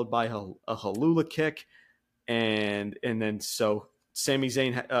 followed by a Helluva kick. And then so Sami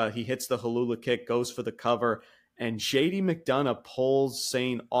Zayn, he hits the Helluva kick, goes for the cover, and JD McDonough pulls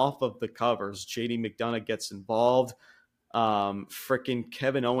Zayn off of the covers. JD McDonough gets involved. Freaking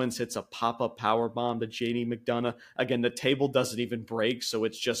Kevin Owens hits a pop-up powerbomb to JD McDonough. Again, the table doesn't even break, so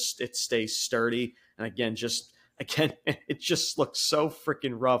it stays sturdy. And again, it just looks so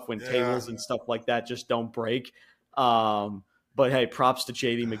freaking rough when tables and stuff like that just don't break. But hey, props to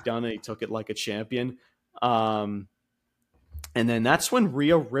JD McDonough. He took it like a champion. And then that's when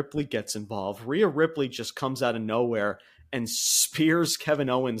Rhea Ripley gets involved. Rhea Ripley just comes out of nowhere and spears Kevin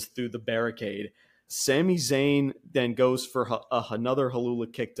Owens through the barricade. Sami Zayn then goes for another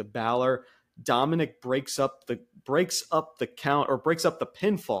Helluva kick to Balor. Dominic breaks up the count, or breaks up the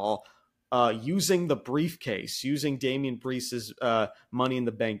pinfall, using the briefcase, using Damian Priest's Money in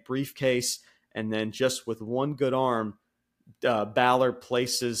the Bank briefcase. And then just with one good arm, Balor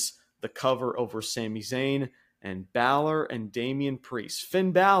places the cover over Sami Zayn, and Balor and Damian Priest,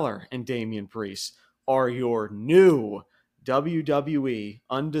 Finn Balor and Damian Priest, are your new WWE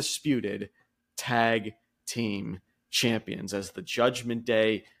Undisputed Tag Team Champions, as the Judgment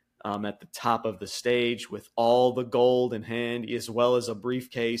Day at the top of the stage with all the gold in hand, as well as a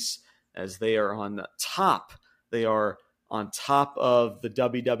briefcase, as they are on the top. They are on top of the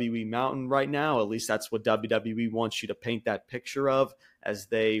WWE mountain right now. At least that's what WWE wants you to paint that picture of, as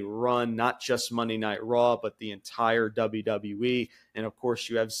they run not just Monday Night Raw, but the entire WWE. And of course,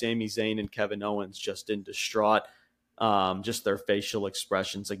 you have Sami Zayn and Kevin Owens just in distraught. Just their facial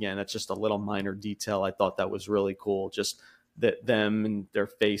expressions. Again, that's just a little minor detail. I thought that was really cool. Just that them and their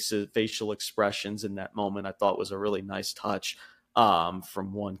facial expressions in that moment, I thought was a really nice touch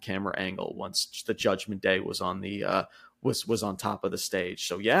from one camera angle once the Judgment Day was on the was on top of the stage.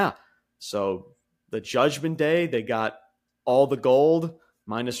 So yeah, so the Judgment Day, they got all the gold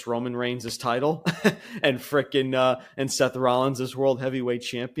minus Roman Reigns' title and frickin' and Seth Rollins' World Heavyweight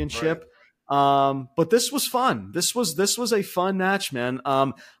Championship. Right. But this was fun. This was a fun match, man.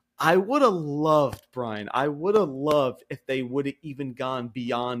 I would have loved, Brian, if they would have even gone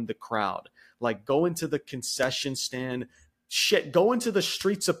beyond the crowd, like go into the concession stand, go into the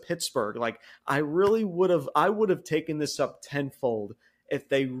streets of Pittsburgh. Like I would have taken this up tenfold if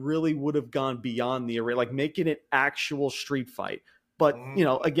they really would have gone beyond the arena, like making it actual street fight. But,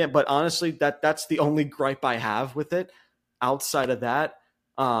 but honestly, that's the only gripe I have with it. Outside of that,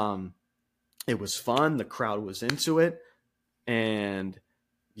 it was fun. The crowd was into it. And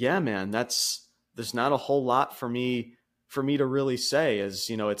yeah, man, there's not a whole lot for me to really say, as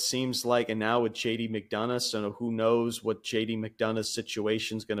it seems like, and now with JD McDonough, so who knows what JD McDonough's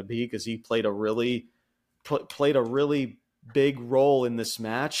situation is going to be, because he played a really played a really big role in this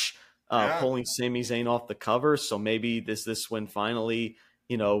match, Yeah. pulling Sami Zayn off the cover. So maybe this when finally,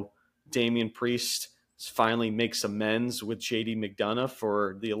 Damian Priest finally makes amends with JD McDonough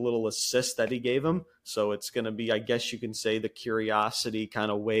for the little assist that he gave him. So it's going to be, I guess you can say, the curiosity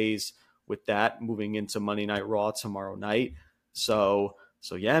kind of weighs with that moving into Monday Night Raw tomorrow night. So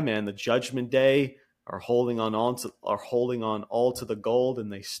yeah, man, the Judgment Day are holding on all to the gold,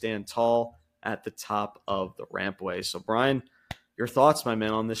 and they stand tall at the top of the rampway. So Brian, your thoughts, my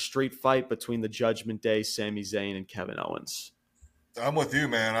man, on this street fight between the Judgment Day, Sami Zayn, and Kevin Owens? I'm with you,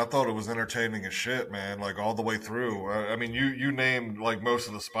 man. I thought it was entertaining as shit, man. Like all the way through. I mean, you named like most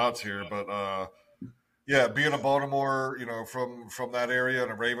of the spots here, but yeah, being a Baltimore, from that area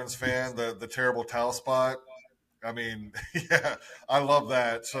and a Ravens fan, the terrible towel spot. I mean, yeah, I love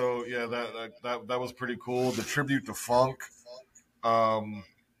that. So yeah, that was pretty cool. The tribute to Funk, um,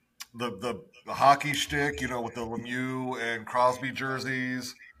 the hockey stick, with the Lemieux and Crosby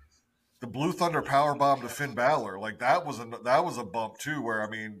jerseys. The Blue Thunder powerbomb to Finn Balor, like that was a bump too. Where I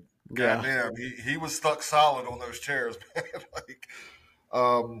mean, Yeah. goddamn, he was stuck solid on those chairs, man. Like,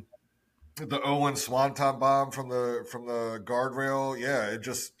 the Owen Swanton bomb from the guardrail, yeah, it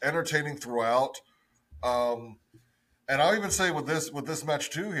just entertaining throughout. And I'll even say with this match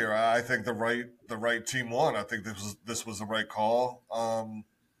too here, I think the right team won. I think this was the right call.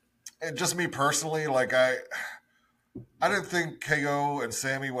 And just me personally, like I didn't think KO and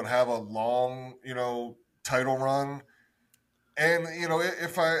Sammy would have a long, title run. And,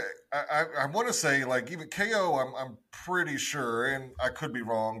 if I want to say, like, even KO, I'm pretty sure, and I could be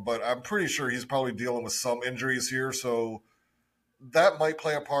wrong, but I'm pretty sure he's probably dealing with some injuries here. So that might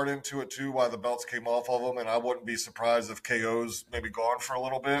play a part into it, too, why the belts came off of him. And I wouldn't be surprised if KO's maybe gone for a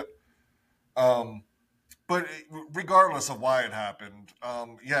little bit. But regardless of why it happened,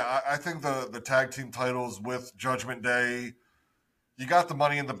 yeah, I think the tag team titles with Judgment Day, you got the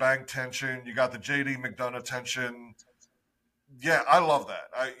Money in the Bank tension, you got the JD McDonough tension. Yeah, I love that.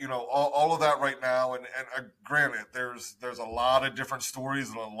 All of that right now. And granted, there's a lot of different stories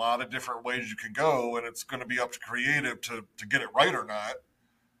and a lot of different ways you can go, and it's going to be up to creative to get it right or not,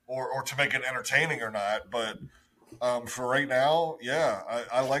 or to make it entertaining or not. But for right now, yeah,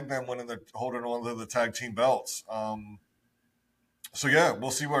 I like them holding on to the tag team belts. So yeah,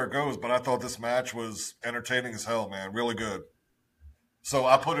 we'll see where it goes. But I thought this match was entertaining as hell, man. Really good. So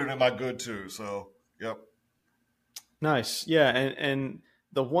I put it in my good too. So yep. Nice. Yeah, and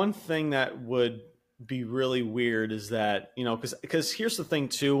the one thing that would be really weird is that, because here's the thing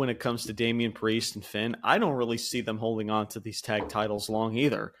too, when it comes to Damian Priest and Finn, I don't really see them holding on to these tag titles long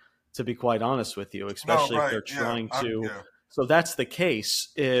either, to be quite honest with you, especially if they're trying to. Yeah. So that's the case.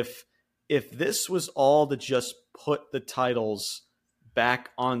 If this was all to just put the titles back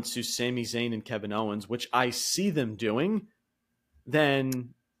onto Sami Zayn and Kevin Owens, which I see them doing,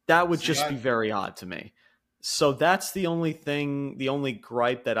 then that would just be very odd to me. So that's the only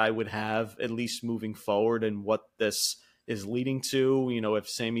gripe that I would have, at least moving forward, and what this is leading to. If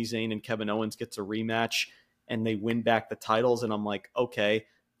Sami Zayn and Kevin Owens gets a rematch and they win back the titles, and I'm like, okay,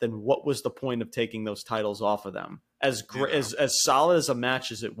 then what was the point of taking those titles off of them? As solid as a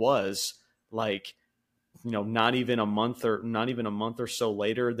match as it was, like, not even a month or so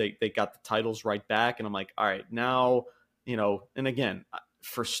later, they got the titles right back, and I'm like, all right, now, and again,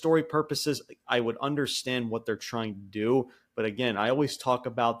 for story purposes, I would understand what they're trying to do. But again, I always talk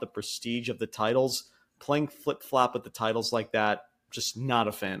about the prestige of the titles. Playing flip-flop with the titles like that, just not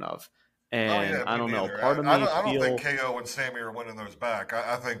a fan of. And I don't know. Part of me I don't think KO and Sammy are winning those back.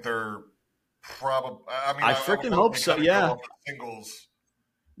 I think they're probably. I mean, I freaking hope so. Yeah. Singles.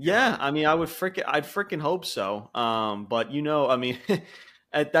 Yeah, I mean, I'd freaking hope so. But I mean,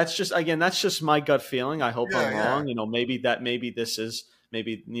 that's just my gut feeling. I hope I'm wrong. Maybe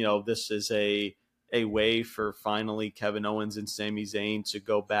this is a way for finally Kevin Owens and Sami Zayn to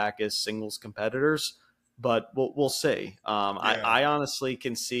go back as singles competitors. But we'll see. I honestly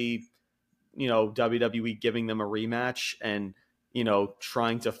can see, WWE giving them a rematch and,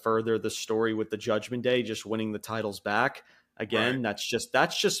 trying to further the story with the Judgment Day, just winning the titles back. Again, that's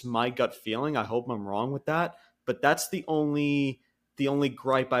just my gut feeling. I hope I'm wrong with that. But that's the only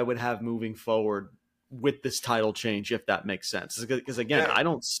gripe I would have moving forward with this title change, if that makes sense. Because again, I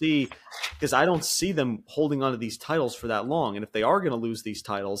don't see them holding on to these titles for that long. And if they are going to lose these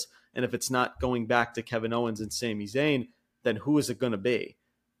titles, and if it's not going back to Kevin Owens and Sami Zayn, then who is it going to be?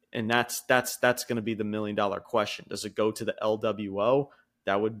 And that's going to be the $1 million question. Does it go to the LWO?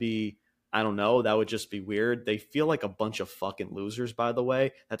 That would be, I don't know. That would just be weird. They feel like a bunch of fucking losers, by the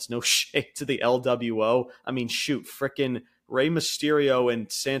way. That's no shade to the LWO. I mean, shoot, frickin' Rey Mysterio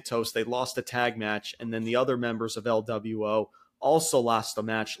and Santos, they lost a tag match, and then the other members of LWO also lost a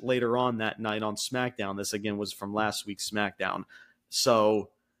match later on that night on SmackDown. This again was from last week's SmackDown. So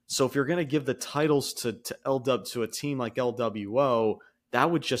if you're going to give the titles to a team like LWO, that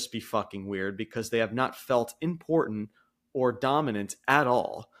would just be fucking weird because they have not felt important or dominant at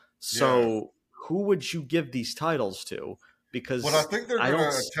all. So who would you give these titles to? Because what I think they're going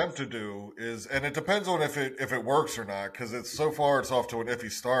to attempt to do is, and it depends on if it works or not, because it's so far it's off to an iffy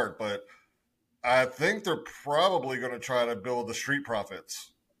start, but I think they're probably going to try to build the Street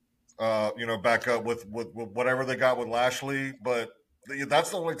Profits, back up with whatever they got with Lashley. But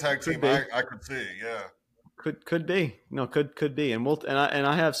that's the only tag team I could see. Yeah, could be. No, could be. And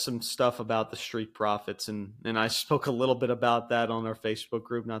I have some stuff about the Street Profits, and I spoke a little bit about that on our Facebook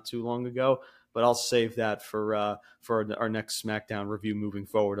group not too long ago. But I'll save that for our next SmackDown review moving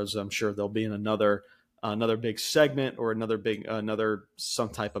forward, as I'm sure there'll be in another big segment or another some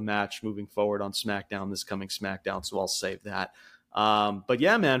type of match moving forward on SmackDown this coming SmackDown. So I'll save that. But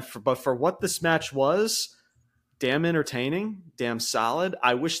yeah, man, for what this match was, damn entertaining, damn solid.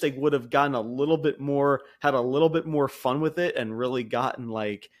 I wish they would have gotten had a little bit more fun with it and really gotten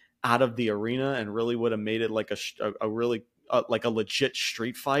like out of the arena and really would have made it like a really like a legit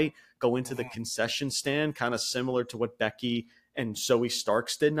street fight. Go into the concession stand, kind of similar to what Becky and Zoe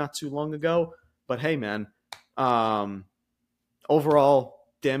Starks did not too long ago. But hey, man, overall,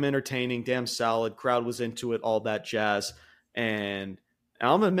 damn entertaining, damn solid. Crowd was into it, all that jazz. And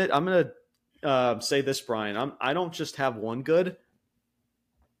I'm gonna say this, Brian. I don't just have one good.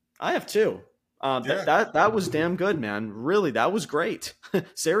 I have two. That was damn good, man. Really, that was great.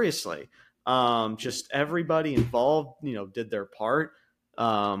 Seriously, just everybody involved, did their part.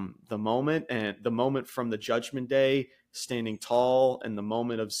 The moment from the Judgment Day standing tall, and the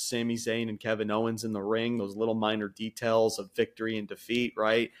moment of Sami Zayn and Kevin Owens in the ring, those little minor details of victory and defeat,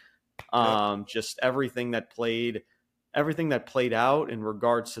 right? Just everything that played out in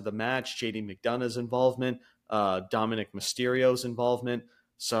regards to the match, JD McDonough's involvement, Dominic Mysterio's involvement.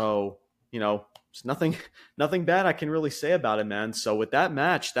 So, it's nothing bad I can really say about it, man. So with that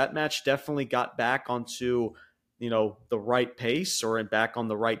match definitely got back onto, the right pace or back on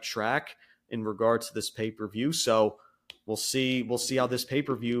the right track in regards to this pay-per-view. So we'll see how this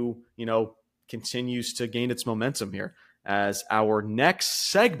pay-per-view, continues to gain its momentum here, as our next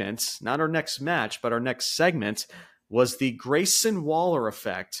segment, not our next match, but our next segment was the Grayson Waller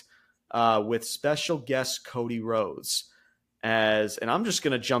effect with special guest Cody Rhodes. And I'm just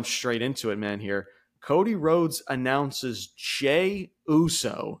going to jump straight into it, man, here. Cody Rhodes announces Jey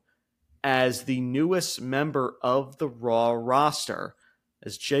Uso as the newest member of the Raw roster.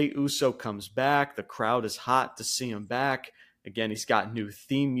 As Jey Uso comes back, the crowd is hot to see him back. Again, he's got new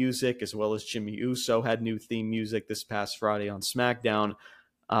theme music, as well as Jimmy Uso had new theme music this past Friday on SmackDown.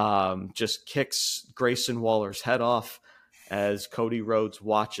 Just kicks Grayson Waller's head off as Cody Rhodes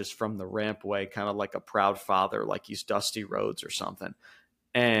watches from the rampway, kind of like a proud father, like he's Dusty Rhodes or something.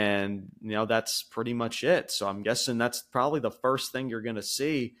 And, that's pretty much it. So I'm guessing that's probably the first thing you're going to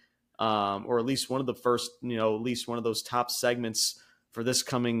see, or at least one of the first, at least one of those top segments for this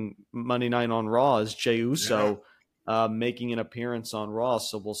coming Monday night on Raw is Jey Uso making an appearance on Raw.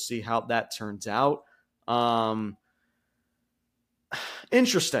 So we'll see how that turns out.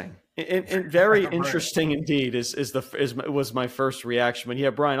 Interesting. And very interesting indeed was my first reaction. But yeah,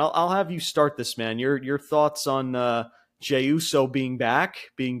 Brian, I'll have you start this, man. Your thoughts on Jey Uso being back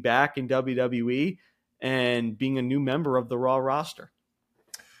in WWE and being a new member of the Raw roster.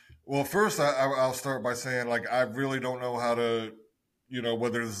 Well, first I'll start by saying, like, I really don't know how to,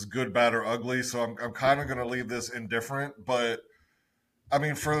 whether this is good, bad, or ugly. So I'm kind of going to leave this indifferent. But I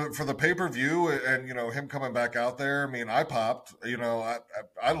mean, for the pay-per-view and, him coming back out there, I mean, I popped,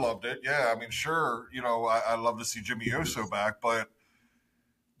 I loved it. Yeah. I mean, sure. I love to see Jimmy Uso back, but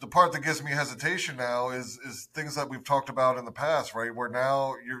the part that gives me hesitation now is things that we've talked about in the past, right? Where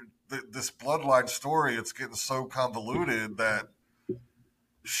now this bloodline story, it's getting so convoluted that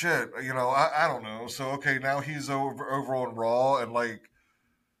shit, I don't know. So, okay, now he's over on Raw, and like,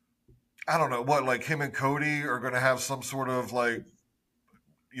 I don't know what, like him and Cody are going to have some sort of like,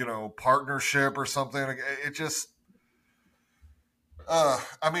 partnership or something. It just,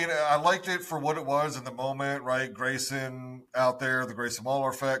 I mean, I liked it for what it was in the moment, right? Grayson out there, the Grayson Waller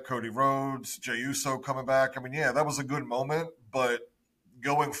effect, Cody Rhodes, Jey Uso coming back. I mean, yeah, that was a good moment, but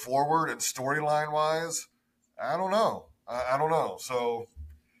going forward and storyline wise, I don't know. I don't know. So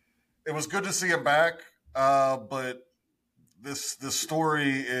it was good to see him back. But this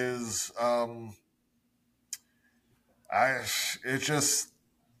story is,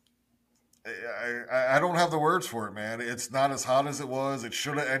 I don't have the words for it, man. It's not as hot as it was. It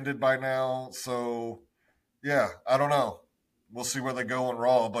should have ended by now. So, yeah, I don't know. We'll see where they go on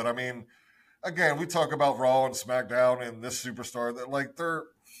Raw. But, I mean, again, we talk about Raw and SmackDown and this superstar that, like, they're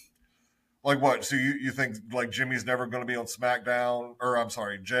like what? So you think like Jimmy's never going to be on SmackDown, or I'm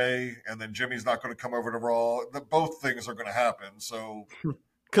sorry, Jay, and then Jimmy's not going to come over to Raw? Both things are going to happen. So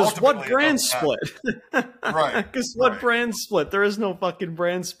because what brand split? Right. Because what brand split? There is no fucking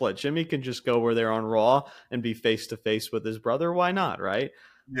brand split. Jimmy can just go over there on Raw and be face to face with his brother. Why not? Right?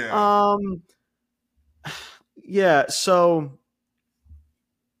 Yeah. Yeah. So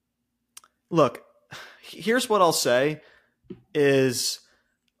look, here's what I'll say is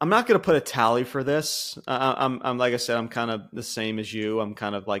I'm not going to put a tally for this. I'm like I said, I'm kind of the same as you. I'm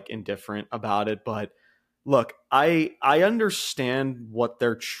kind of like indifferent about it. But look, I understand what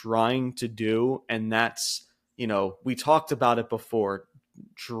they're trying to do, and that's, you know, we talked about it before,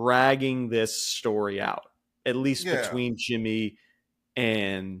 dragging this story out, at least between Jimmy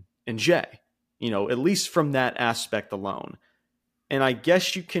and Jay. You know, at least from that aspect alone. And I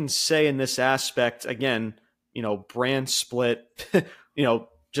guess you can say in this aspect, again, you know, brand split, you know,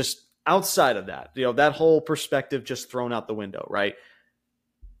 just outside of that, you know, that whole perspective just thrown out the window, right?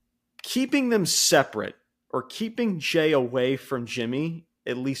 Keeping them separate or keeping Jay away from Jimmy,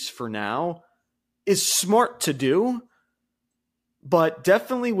 at least for now, is smart to do, but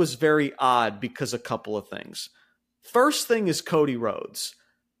definitely was very odd because a couple of things. First thing is Cody Rhodes.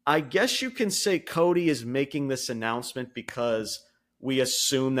 I guess you can say Cody is making this announcement because we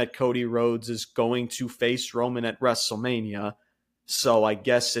assume that Cody Rhodes is going to face Roman at WrestleMania. So I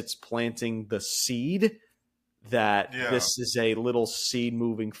guess it's planting the seed that this is a little seed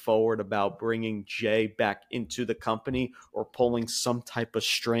moving forward about bringing Jay back into the company or pulling some type of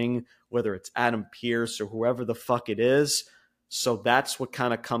string, whether it's Adam Pearce or whoever the fuck it is. So that's what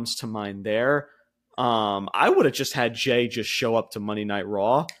kind of comes to mind there. I would have just had Jay just show up to Monday Night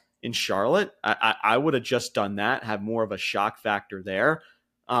Raw in Charlotte. I would have just done that, have more of a shock factor there.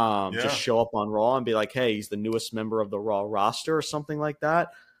 Just show up on Raw and be like, hey, he's the newest member of the Raw roster or something like that.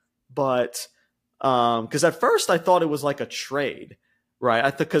 But because at first I thought it was like a trade,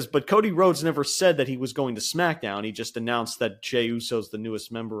 right? But Cody Rhodes never said that he was going to SmackDown. He just announced that Jey Uso's the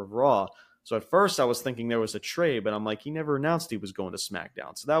newest member of Raw. So at first I was thinking there was a trade, but I'm like, he never announced he was going to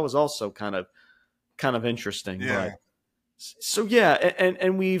SmackDown. So that was also kind of interesting. Yeah. But so yeah,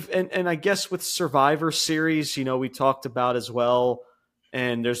 and I guess with Survivor Series, you know, we talked about as well.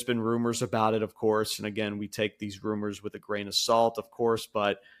 And there's been rumors about it, of course. And again, we take these rumors with a grain of salt, of course.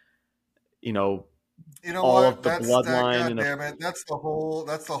 But you know all what? of the bloodline. God damn it! That's the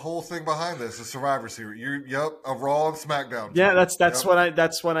whole thing behind this. The Survivor Series. A Raw and SmackDown. Yeah, that's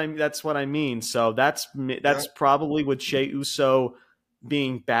what I mean. So that's probably with Jey Uso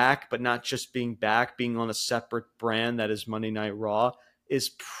being back, but not just being back, being on a separate brand that is Monday Night Raw is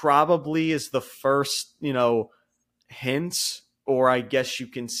the first, you know, hint. Or I guess you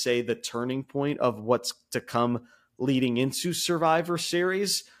can say the turning point of what's to come leading into Survivor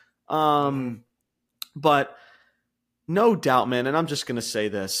Series. But no doubt, man, and I'm just going to say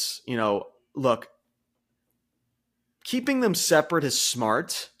this, you know, look, keeping them separate is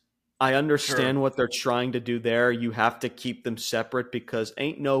smart. I understand what they're trying to do there. You have to keep them separate because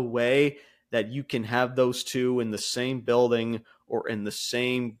ain't no way that you can have those two in the same building or in the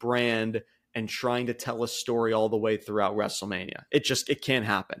same brand and trying to tell a story all the way throughout WrestleMania. It can't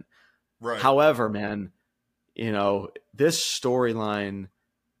happen. Right. However, man, you know, this storyline,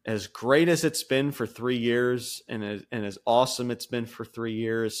 as great as it's been for 3 years and as awesome it's been for 3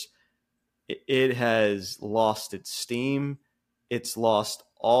 years, it has lost its steam. It's lost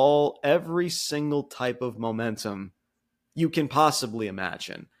every single type of momentum you can possibly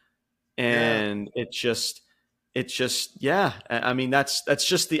imagine. And it's just, I mean, that's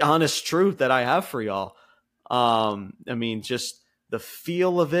just the honest truth that I have for y'all. I mean, just the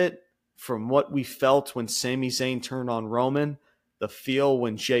feel of it from what we felt when Sami Zayn turned on Roman, the feel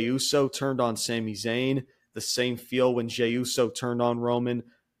when Jey Uso turned on Sami Zayn, the same feel when Jey Uso turned on Roman,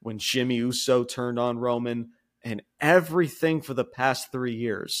 when Jimmy Uso turned on Roman, and everything for the past 3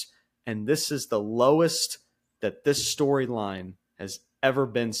 years. And this is the lowest that this storyline has ever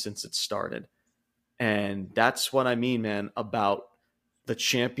been since it started. And that's what I mean, man, about the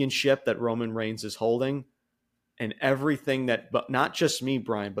championship that Roman Reigns is holding and everything that, but not just me,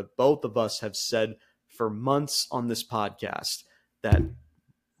 Brian, but both of us have said for months on this podcast that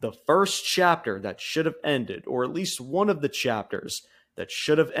the first chapter that should have ended, or at least one of the chapters that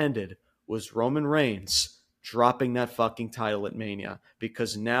should have ended, was Roman Reigns dropping that fucking title at Mania,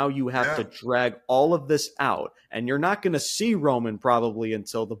 because now you have to Yeah. drag all of this out, and you're not going to see Roman probably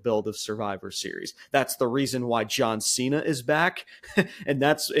until the build of Survivor Series. That's the reason why John Cena is back. And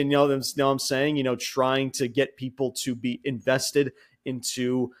I'm saying, trying to get people to be invested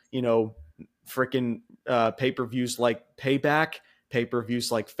into, freaking pay-per-views like Payback,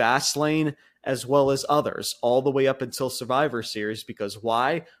 pay-per-views like Fastlane, as well as others, all the way up until Survivor Series. Because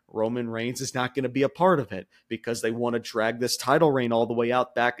why? Roman Reigns is not going to be a part of it, because they want to drag this title reign all the way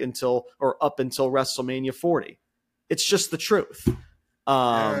out up until WrestleMania 40. It's just the truth.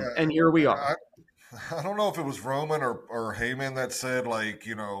 And here we are. I don't know if it was Roman or Heyman that said, like,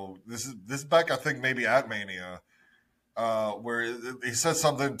 this is back, I think, maybe at Mania, where he said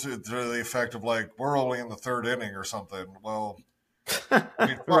something to the effect of, like, we're only in the third inning or something. Well, I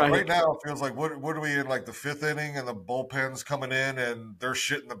mean, right now it feels like, what are we in, like the fifth inning, and the bullpen's coming in and they're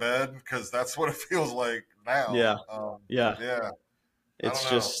shit in the bed? Because that's what it feels like now. Yeah. It's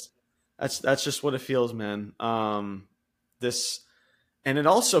just that's just what it feels, man. And it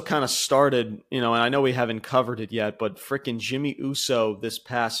also kind of started, and I know we haven't covered it yet, but freaking Jimmy Uso this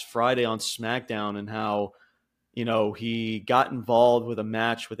past Friday on SmackDown, and how, he got involved with a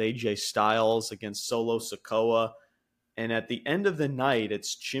match with AJ Styles against Solo Sikoa. And at the end of the night,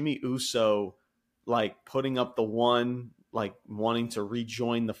 it's Jimmy Uso, like, putting up the one, like, wanting to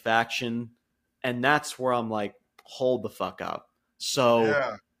rejoin the faction. And that's where I'm like, hold the fuck up.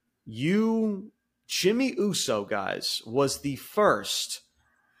 So Jimmy Uso, guys, was the first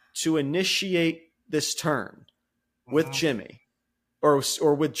to initiate this turn with Jimmy or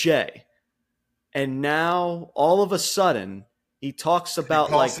with Jay. And now all of a sudden he talks about,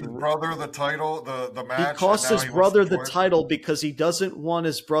 he cost his brother the title, the match. He cost his brother the title because he doesn't want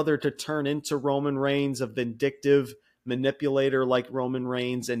his brother to turn into Roman Reigns, a vindictive manipulator like Roman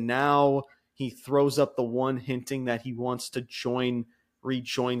Reigns. And now he throws up the one hinting that he wants to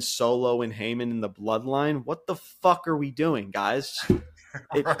rejoin Solo and Heyman in the bloodline. What the fuck are we doing, guys?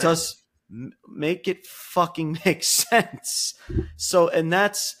 It does make it fucking make sense. So, and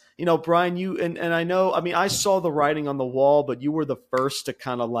that's, Brian, you, and I know, I saw the writing on the wall, but you were the first to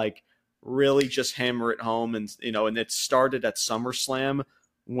kind of like really just hammer it home. And, and it started at SummerSlam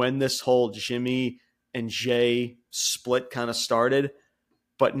when this whole Jimmy and Jay split kind of started.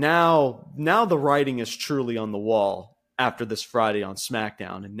 But now the writing is truly on the wall after this Friday on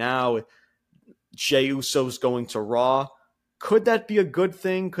SmackDown. And now Jey Uso's going to Raw. Could that be a good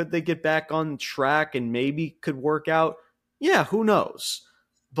thing? Could they get back on track and maybe could work out? Yeah, who knows?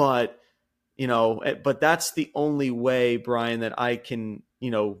 But, but that's the only way, Brian, that I can,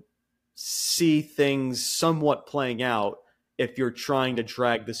 see things somewhat playing out if you're trying to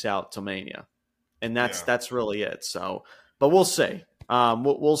drag this out to Mania. And that's really it. So, but we'll see.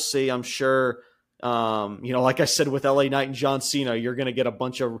 We'll see. I'm sure, like I said, with LA Knight and John Cena, you're going to get a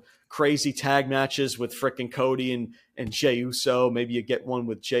bunch of crazy tag matches with frickin' Cody and Jey Uso. Maybe you get one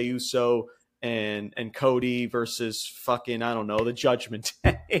with Jey Uso and Cody versus fucking, I don't know, the Judgment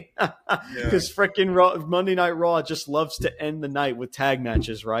Day. Because frickin' Monday Night Raw just loves to end the night with tag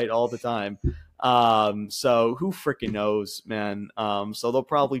matches, right? All the time. So who frickin' knows, man? So they'll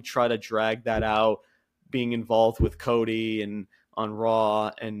probably try to drag that out, being involved with Cody and on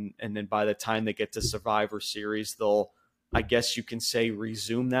Raw, and then by the time they get to Survivor Series, they'll, I guess you can say,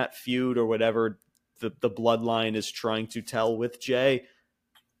 resume that feud or whatever the bloodline is trying to tell with Jay.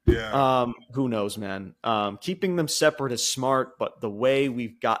 Who knows, man? Keeping them separate is smart, but the way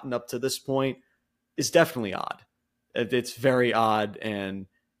we've gotten up to this point is definitely odd. It's very odd, and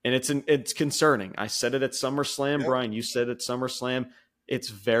it's concerning. I said it at SummerSlam, Brian. You said it at SummerSlam. It's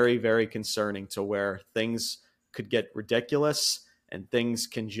very, very concerning to where things could get ridiculous and things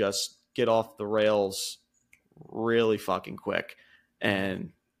can just get off the rails really fucking quick.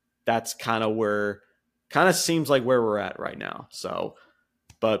 And that's kind of seems like where we're at right now. So,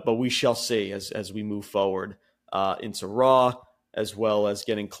 but we shall see as we move forward into Raw, as well as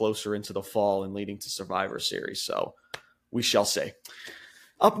getting closer into the fall and leading to Survivor Series. So we shall see.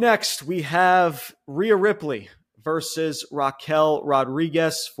 Up next, we have Rhea Ripley versus Raquel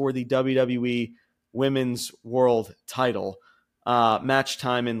Rodriguez for the WWE Women's World Title. Match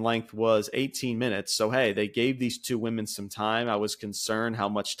time in length was 18 minutes. So, hey, they gave these two women some time. I was concerned how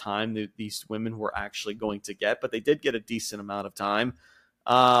much time these women were actually going to get, but they did get a decent amount of time.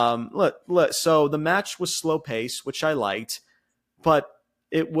 So the match was slow pace, which I liked, but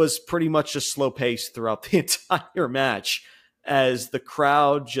it was pretty much a slow pace throughout the entire match, as the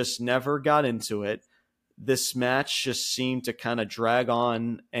crowd just never got into it. This match just seemed to kind of drag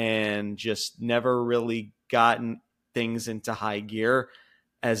on and just never really gotten things into high gear.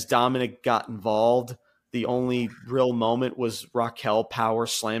 As Dominic got involved, the only real moment was Raquel power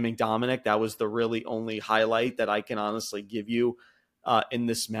slamming Dominic. That was the really only highlight that I can honestly give you in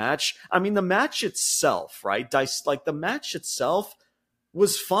this match. I mean, the match itself, right? The match itself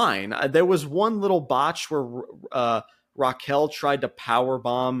was fine. There was one little botch where Raquel tried to power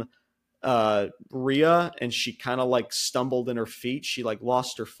bomb Rhea, and she kind of like stumbled in her feet. She like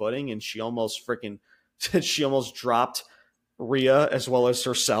lost her footing, and she almost dropped Rhea as well as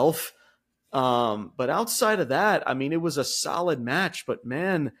herself. But outside of that, I mean, it was a solid match, but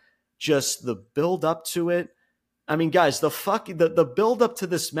man, just the build up to it. I mean, guys, the build up to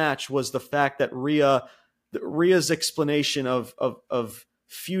this match was the fact that Rhea's explanation of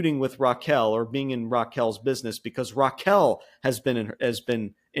feuding with Raquel or being in Raquel's business because Raquel has been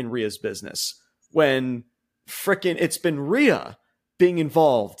in Rhea's business when frickin' it's been Rhea being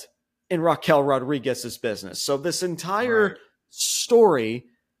involved in Raquel Rodriguez's business. So this entire story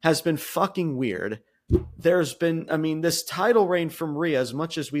has been fucking weird. There's been, I mean, this title reign from Rhea, as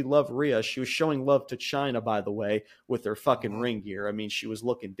much as we love Rhea, she was showing love to China, by the way, with her fucking ring gear. I mean, she was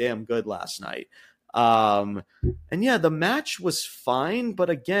looking damn good last night. And yeah, the match was fine, but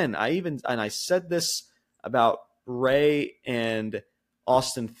again, I said this about Ray and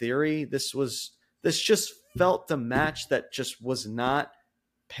Austin Theory. This just felt the match that just was not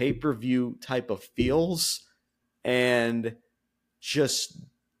pay-per-view type of feels, and just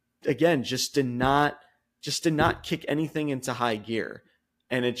did not kick anything into high gear.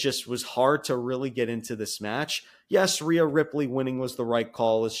 And it just was hard to really get into this match. Yes, Rhea Ripley winning was the right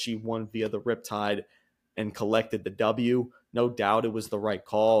call as she won via the Riptide and collected the W. No doubt it was the right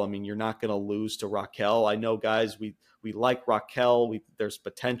call. I mean, you're not going to lose to Raquel. I know, guys, we like Raquel. There's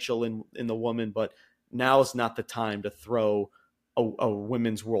potential in the woman, but now is not the time to throw a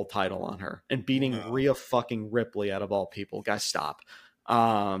women's world title on her and beating Rhea fucking Ripley out of all people. Guys, stop.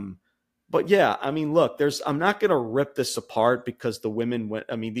 But yeah, I mean, look, I'm not going to rip this apart because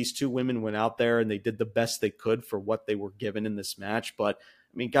these two women went out there and they did the best they could for what they were given in this match. But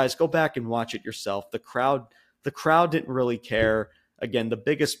I mean, guys, go back and watch it yourself. The crowd didn't really care. Again, the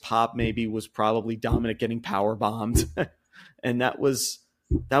biggest pop maybe was probably Dominic getting power bombed. And that was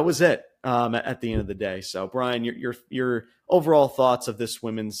it at the end of the day. So Brian, your overall thoughts of this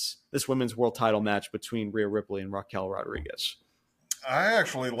women's world title match between Rhea Ripley and Raquel Rodriguez. I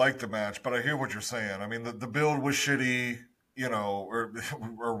actually liked the match, but I hear what you're saying. I mean, the build was shitty, or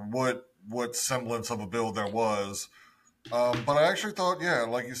what semblance of a build there was. But I actually thought, yeah,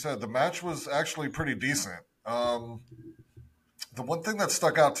 like you said, the match was actually pretty decent. The one thing that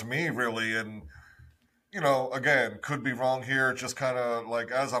stuck out to me really, and, again, could be wrong here, just kind of like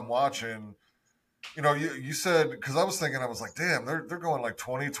as I'm watching, you said, because I was thinking, I was like, damn, they're going like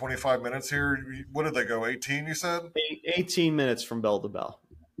 20, 25 minutes here. What did they go, 18, you said? 18 minutes from bell to bell.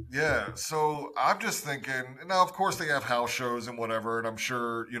 Yeah, so I'm just thinking, now, of course, they have house shows and whatever, and I'm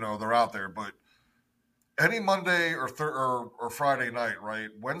sure, they're out there, but any Monday or Friday night, right?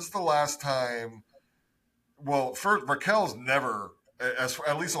 When's the last time, well, first, Raquel's never,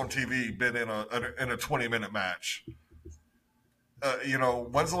 at least on TV, been in a 20-minute match.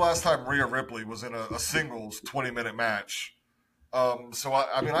 When's the last time Rhea Ripley was in a singles 20-minute match? So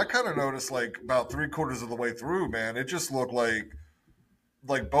I kind of noticed like about 3/4 of the way through, man, it just looked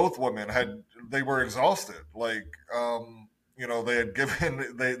like both women they were exhausted. Like, they had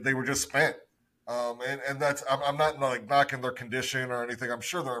given, they were just spent. And that's, I'm not like knocking their condition or anything. I'm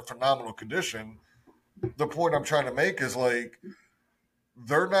sure they're in phenomenal condition. The point I'm trying to make is like,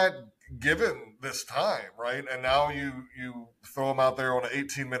 they're not given this time, right? And now you throw them out there on an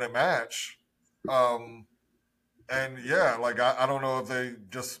 18-minute match. And yeah, like, I don't know if they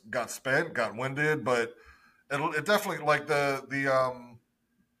just got spent, got winded, but it definitely, like the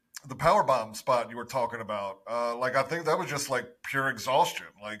powerbomb spot you were talking about, like, I think that was just like pure exhaustion.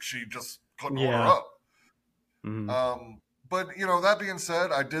 Like, she just couldn't hold her up. Mm-hmm. But, that being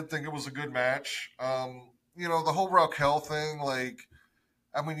said, I did think it was a good match. The whole Raquel thing, like,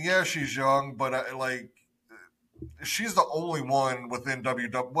 I mean, yeah, she's young, but she's the only one within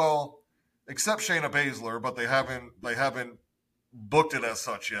WWE. Well, except Shayna Baszler, but they haven't booked it as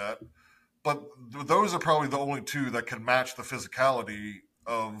such yet. But those are probably the only two that can match the physicality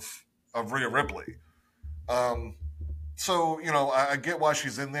of Rhea Ripley. So I get why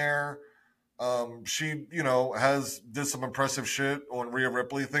she's in there. She did some impressive shit on Rhea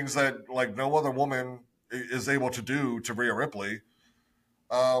Ripley, things that like no other woman is able to do to Rhea Ripley.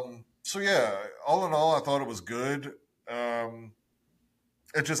 So yeah, all in all, I thought it was good.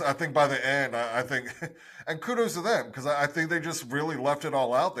 It just, I think by the end, I think, and kudos to them, because I think they just really left it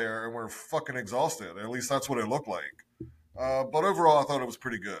all out there and were fucking exhausted. At least that's what it looked like. But overall, I thought it was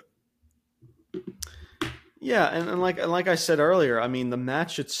pretty good. Yeah, and like I said earlier, I mean the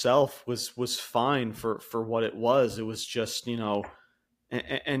match itself was fine for what it was. It was just,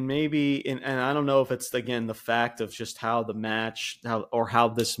 and maybe and I don't know if it's again the fact of just how the match how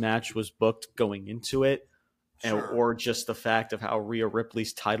this match was booked going into it, Sure. or just the fact of how Rhea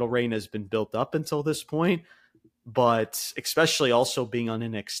Ripley's title reign has been built up until this point, but especially also being on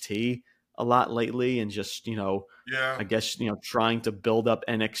NXT a lot lately and just, Yeah. I guess, trying to build up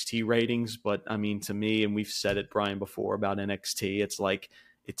NXT ratings. But I mean, to me, and we've said it, Brian, before about NXT, it's like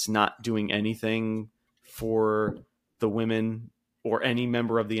it's not doing anything for the women or any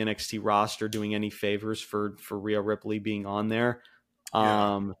member of the NXT roster doing any favors for Rhea Ripley being on there.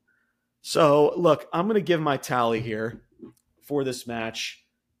 Yeah. So look, I'm going to give my tally here for this match.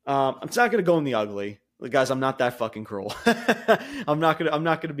 It's not going to go in the ugly, guys. I'm not that fucking cruel. I'm not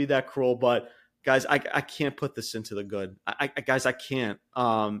gonna be that cruel. But guys, I can't put this into the good. Guys, I can't.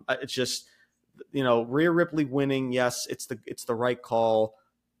 It's just, Rhea Ripley winning. Yes, it's the right call.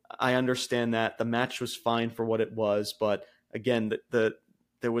 I understand that the match was fine for what it was, but again,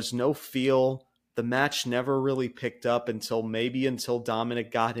 there was no feel. The match never really picked up until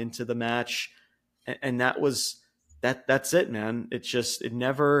Dominic got into the match, and that's it, man. It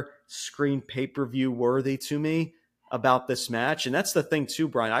never screamed pay-per-view worthy to me about this match. And that's the thing too,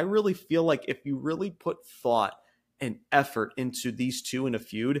 Brian. I really feel like if you really put thought and effort into these two in a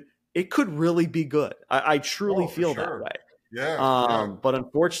feud, it could really be good. I truly feel that way. Yeah. But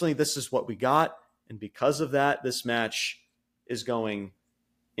unfortunately, this is what we got. And because of that, this match is going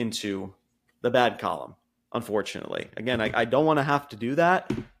into the bad column, unfortunately. Again, I don't want to have to do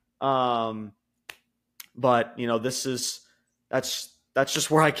that. But that's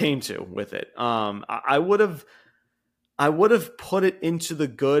just where I came to with it. I would have put it into the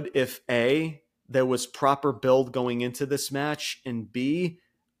good if A, there was proper build going into this match, and B,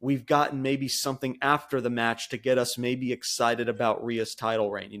 we've gotten maybe something after the match to get us maybe excited about Rhea's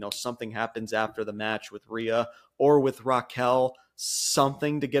title reign. Something happens after the match with Rhea or with Raquel,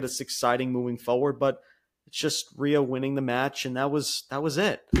 something to get us exciting moving forward. But it's just Rhea winning the match, and that was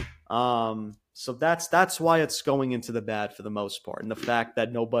it. So that's why it's going into the bad for the most part, and the fact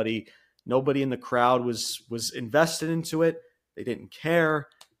that nobody in the crowd was invested into it. They didn't care.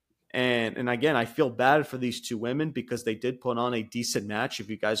 And again, I feel bad for these two women because they did put on a decent match. If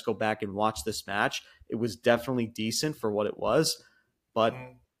you guys go back and watch this match, it was definitely decent for what it was. But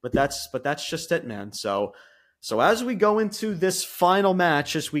that's just it, man. So as we go into this final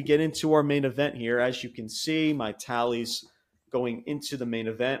match, as we get into our main event here, as you can see, my tallies going into the main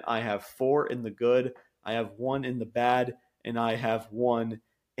event, I have 4 in the good, I have 1 in the bad, and I have 1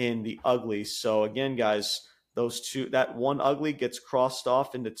 in the ugly. So again, guys, that 1 ugly gets crossed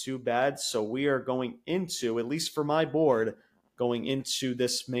off into 2 bad. So we are going into, at least for my board, going into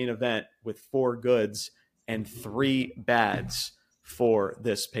this main event with 4 goods and 3 bads for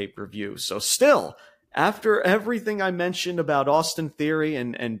this pay-per-view. So still, after everything I mentioned about Austin Theory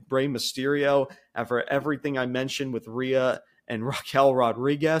and Rey Mysterio, after everything I mentioned with Rhea and Raquel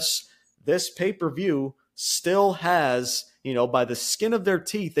Rodriguez, this pay-per-view still has, by the skin of their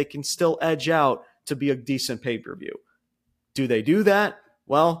teeth, they can still edge out to be a decent pay-per-view. Do they do that?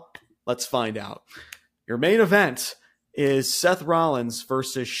 Well, let's find out. Your main event is Seth Rollins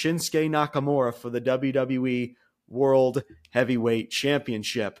versus Shinsuke Nakamura for the WWE World Heavyweight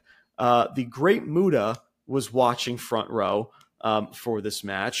Championship. The Great Muta was watching front row for this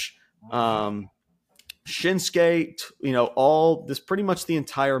match. Shinsuke, pretty much the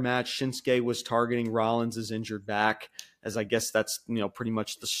entire match, Shinsuke was targeting Rollins' injured back, as I guess that's, pretty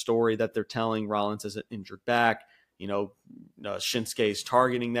much the story that they're telling. Rollins has an injured back. Shinsuke is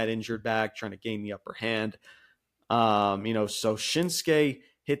targeting that injured back, trying to gain the upper hand. So Shinsuke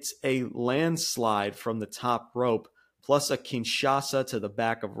hits a landslide from the top rope, plus a Kinshasa to the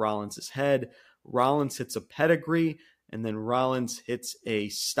back of Rollins' head. Rollins hits a pedigree, and then Rollins hits a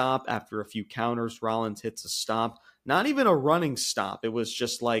stomp after a few counters. Rollins hits a stomp, not even a running stomp. It was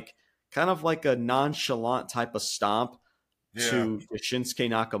just kind of like a nonchalant type of stomp to Shinsuke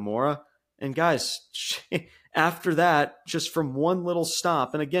Nakamura. And guys, after that, just from one little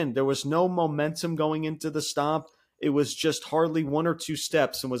stomp, and again, there was no momentum going into the stomp. It was just hardly 1 or 2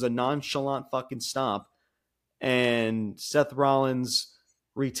 steps and was a nonchalant fucking stomp. And Seth Rollins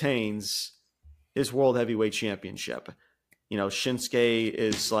retains his World Heavyweight Championship. Shinsuke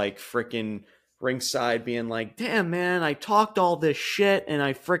is freaking ringside being like, damn, man, I talked all this shit and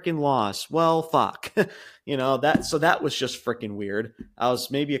I freaking lost. Well, fuck. That was just freaking weird. I was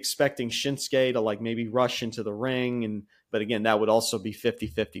maybe expecting Shinsuke to maybe rush into the ring, but again, that would also be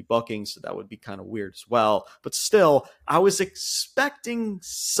 50-50 booking, so that would be kind of weird as well. But still, I was expecting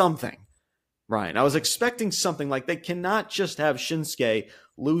something. Ryan. I was expecting something like they cannot just have Shinsuke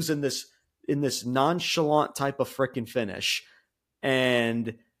lose in this nonchalant type of freaking finish.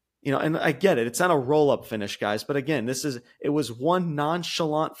 And, and I get it. It's not a roll-up finish, guys. But again, it was one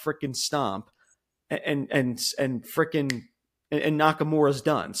nonchalant freaking stomp and freaking and Nakamura's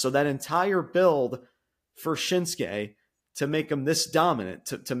done. So that entire build for Shinsuke to make him this dominant,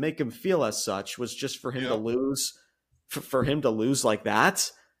 to make him feel as such, was just for him to lose, for him to lose like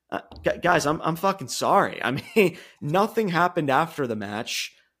that. Guys, I'm fucking sorry. I mean, nothing happened after the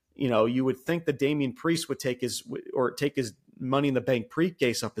match. You would think that Damian Priest would take his Money in the Bank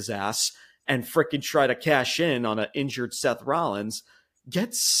briefcase up his ass and freaking try to cash in on an injured Seth Rollins.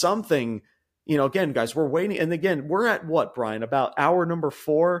 Get something, again, guys, we're waiting. And again, we're at what, Brian? About hour number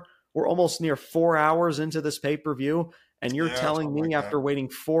 4. We're almost near 4 hours into this pay-per-view. And you're telling me after waiting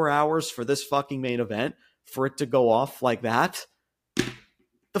 4 hours for this fucking main event for it to go off like that?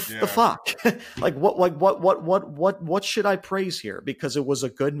 The fuck? What should I praise here? Because it was a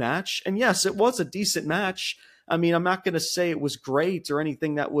good match. And yes, it was a decent match. I mean, I'm not going to say it was great or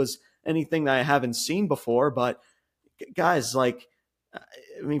anything that I haven't seen before, but guys,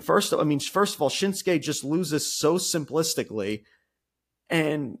 first of all, Shinsuke just loses so simplistically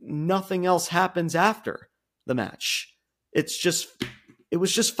and nothing else happens after the match. It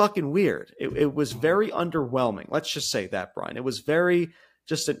was just fucking weird. It was very underwhelming. Let's just say that, Brian. It was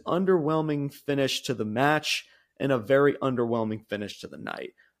just an underwhelming finish to the match and a very underwhelming finish to the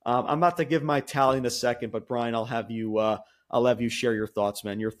night. I'm about to give my tally in a second, but Brian, I'll have you share your thoughts,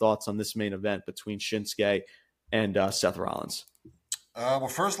 man. Your thoughts on this main event between Shinsuke and Seth Rollins. Well,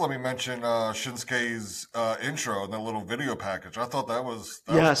 first, let me mention Shinsuke's intro and that little video package. I thought that was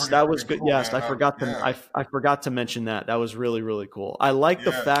good. Cool, yes, man. I forgot to mention that. That was really, really cool. I like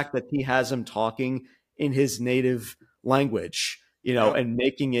the fact that he has him talking in his native language, and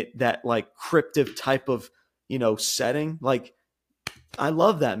making it that cryptic type of setting. I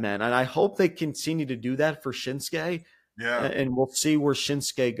love that, man. And I hope they continue to do that for Shinsuke. Yeah. And we'll see where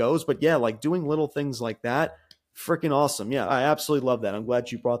Shinsuke goes. But yeah, doing little things like that, freaking awesome. Yeah, I absolutely love that. I'm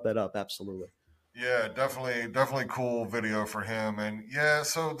glad you brought that up. Absolutely. Yeah, definitely cool video for him. And yeah,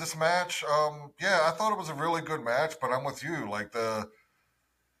 so this match, I thought it was a really good match, but I'm with you.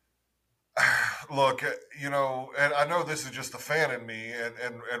 Look, and I know this is just the fan in me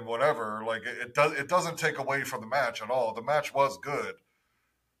and whatever, it doesn't take away from the match at all. The match was good.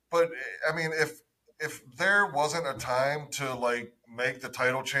 But I mean, if there wasn't a time to make the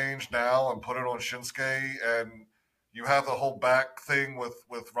title change now and put it on Shinsuke, and you have the whole back thing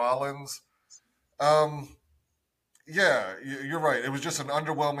with Rollins, you're right. It was just an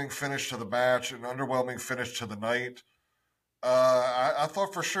underwhelming finish to the match, an underwhelming finish to the night. I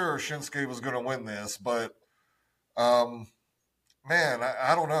thought for sure Shinsuke was going to win this, but man,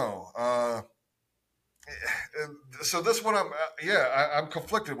 I don't know. So this one, I'm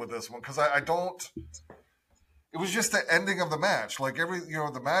conflicted with this one because I don't. It was just the ending of the match.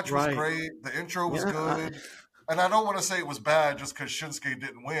 The match was great, the intro was good, and I don't want to say it was bad just because Shinsuke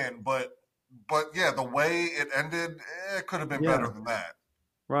didn't win, but yeah, the way it ended, it could have been better than that.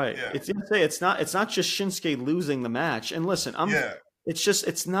 Right. Yeah. It's not just Shinsuke losing the match. And listen,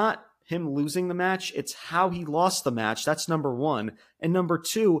 it's not him losing the match. It's how he lost the match. That's number one. And number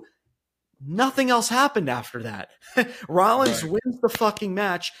two, nothing else happened after that. Rollins wins the fucking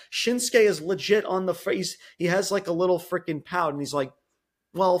match. Shinsuke is legit on the face. He has a little freaking pout and he's like,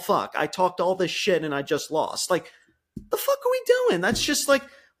 well, fuck, I talked all this shit and I just lost. The fuck are we doing? That's just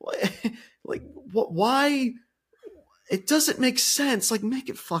why? It doesn't make sense. Make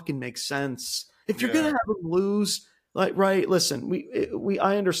it fucking make sense. If you're gonna have him lose, listen,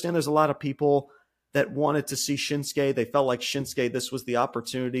 I understand there's a lot of people that wanted to see Shinsuke. They felt like Shinsuke, this was the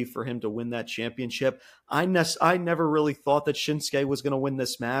opportunity for him to win that championship. I never really thought that Shinsuke was gonna win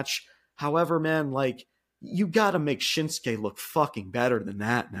this match. However, man, you gotta make Shinsuke look fucking better than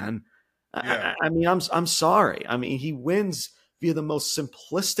that, man. Yeah. I mean, I'm sorry. I mean, he wins via the most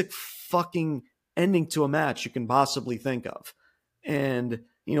simplistic fucking ending to a match you can possibly think of. And,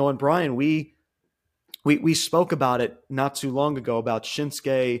 and Brian, we spoke about it not too long ago about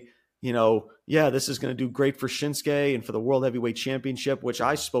Shinsuke, this is going to do great for Shinsuke and for the World Heavyweight Championship, which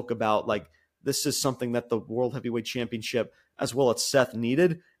I spoke about, this is something that the World Heavyweight Championship as well as Seth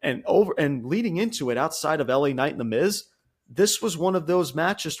needed. And leading into it outside of LA Knight and The Miz, this was one of those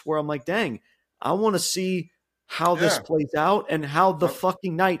matches where I'm like, dang, I want to see how this plays out and how the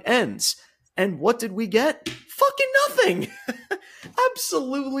fucking night ends. And what did we get? Fucking nothing.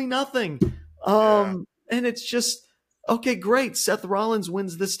 Absolutely nothing. And it's just, okay, great. Seth Rollins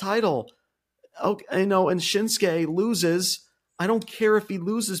wins this title. Okay, and Shinsuke loses. I don't care if he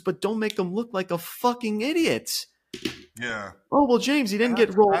loses, but don't make him look like a fucking idiot. Yeah. Oh, well, James, he didn't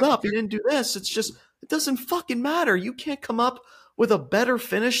get rolled up. He didn't do this. It's just, it doesn't fucking matter. You can't come up with a better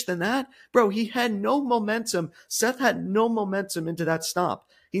finish than that. Bro, he had no momentum. Seth had no momentum into that stomp.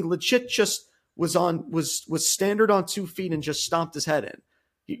 He legit just was standard on 2 feet and just stomped his head in.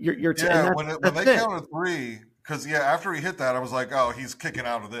 When they counted 3, because after he hit that, I was like, oh, he's kicking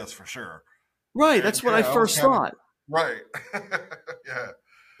out of this for sure. Right, that's what I first thought. Right, yeah.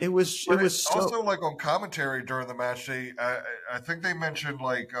 It was also like on commentary during the match. I think they mentioned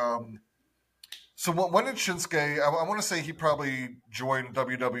like, so when did Shinsuke? I want to say he probably joined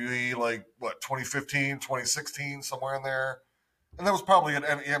WWE like 2015, 2016, somewhere in there, and that was probably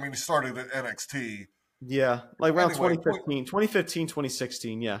he started at NXT. Yeah, like around 2015,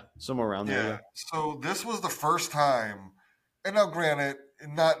 2016, yeah, somewhere around there. Yeah. So this was the first time, and now granted,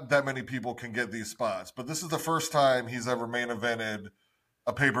 not that many people can get these spots, but this is the first time he's ever main evented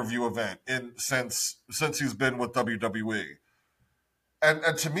a pay-per-view event since he's been with WWE.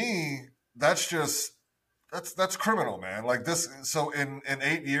 And to me, that's criminal, man. Like this, so in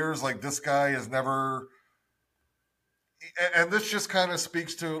 8 years, like this guy has never, and this just kind of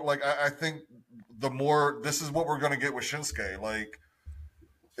speaks to like I think this is what we're going to get with Shinsuke. Like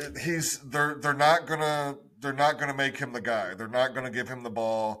they're not gonna make him the guy. They're not gonna give him the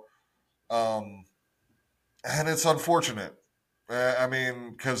ball, and it's unfortunate. I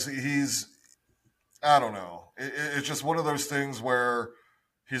mean, because I don't know. It's just one of those things where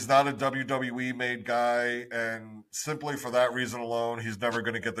he's not a WWE made guy, and simply for that reason alone, he's never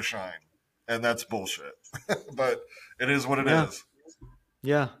going to get the shine, and that's bullshit. But it is what it is.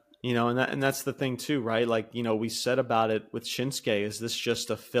 Yeah, and that's the thing too, right? Like, we said about it with Shinsuke. Is this just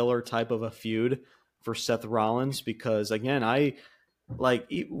a filler type of a feud for Seth Rollins? Because again,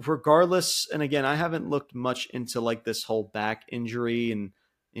 regardless, and again, I haven't looked much into like this whole back injury and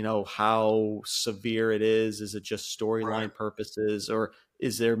how severe it is. Is it just storyline purposes, or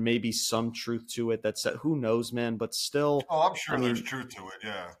is there maybe some truth to it? Who knows, man? But still, I'm sure there's truth to it.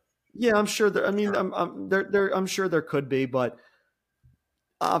 Yeah, I'm sure there. I mean, sure. I'm sure there could be, but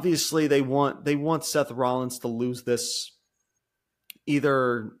obviously they want Seth Rollins to lose this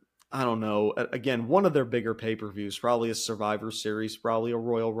either. I don't know. Again, one of their bigger pay-per-views, probably a Survivor Series, probably a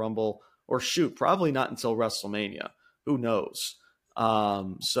Royal Rumble, or probably not until WrestleMania. Who knows?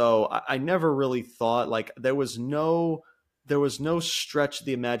 So I never really thought like there was no stretch of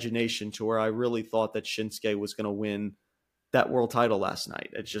the imagination to where I really thought that Shinsuke was going to win that world title last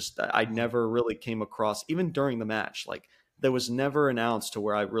night. It's just I never really came across, even during the match, like there was never an ounce to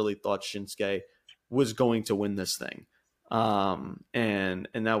where I really thought Shinsuke was going to win this thing. And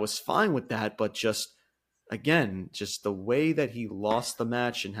that was fine with that, but just the way that he lost the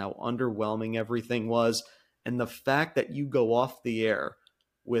match and how underwhelming everything was, and the fact that you go off the air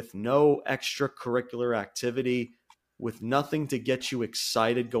with no extracurricular activity, with nothing to get you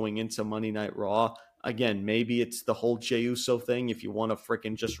excited going into Monday Night Raw. Again, maybe it's the whole Jey Uso thing. If you want to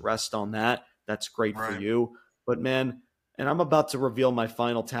freaking just rest on that, that's great for you. But man, and I'm about to reveal my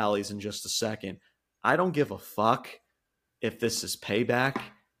final tallies in just a second. I don't give a fuck if this is Payback,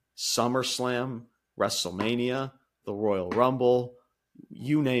 SummerSlam, WrestleMania, the Royal Rumble,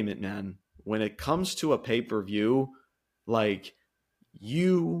 you name it, man. When it comes to a pay-per-view, like,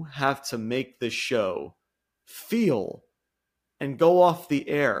 you have to make this show feel and go off the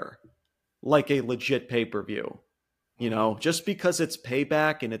air like a legit pay-per-view. Just because it's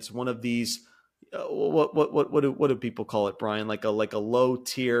Payback and it's one of these, what do people call it, Brian? Like a low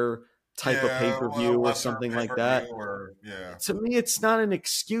tier type of pay-per-view or something like that. To me, it's not an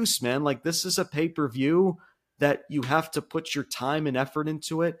excuse, man. Like, this is a pay-per-view that you have to put your time and effort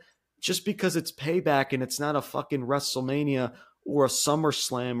into it. Just because it's Payback and it's not a fucking WrestleMania or a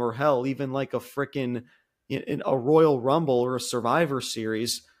SummerSlam or hell, even like a freaking a Royal Rumble or a Survivor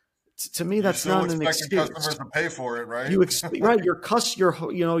Series. To me, that's not an excuse. Customers to pay for it, right? Right.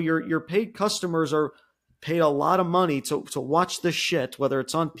 Your paid customers are paid a lot of money to watch this shit, whether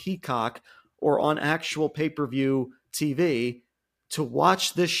it's on Peacock or on actual pay-per-view TV, to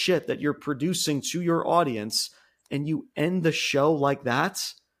watch this shit that you're producing to your audience, and you end the show like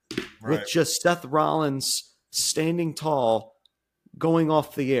that with just Seth Rollins standing tall, going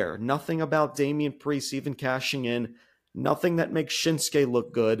off the air. Nothing about Damian Priest even cashing in. Nothing that makes Shinsuke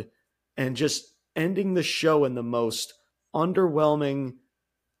look good. And just ending the show in the most underwhelming,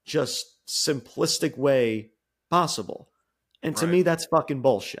 just simplistic way possible. And to me, that's fucking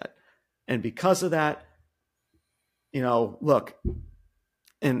bullshit. And because of that, look,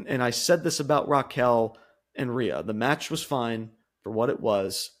 and I said this about Raquel and Rhea. The match was fine for what it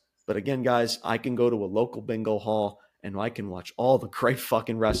was. But again, guys, I can go to a local bingo hall and I can watch all the great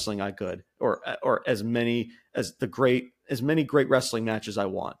fucking wrestling I could, or as many great wrestling matches I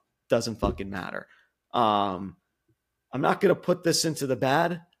want. Doesn't fucking matter. I'm not going to put this into the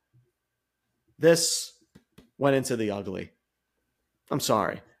bad. This went into the ugly. I'm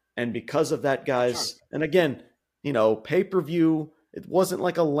sorry. And because of that, guys, and again, pay-per-view, it wasn't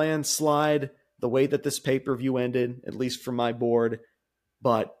like a landslide the way that this pay-per-view ended, at least for my board.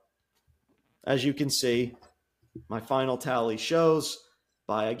 But as you can see, my final tally shows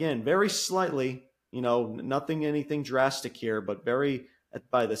by, again, very slightly, anything drastic here, but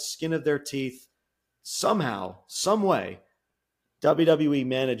by the skin of their teeth, somehow, some way, WWE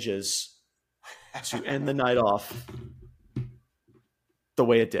manages to end the night off the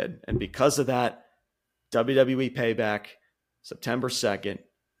way it did. And because of that, WWE Payback, September 2nd,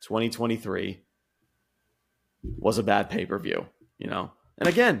 2023, was a bad pay-per-view, And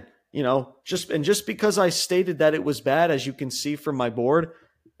again, just because I stated that it was bad, as you can see from my board,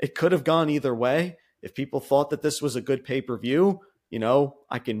 it could have gone either way. If people thought that this was a good pay-per-view,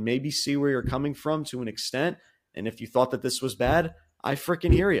 I can maybe see where you're coming from to an extent. And if you thought that this was bad, I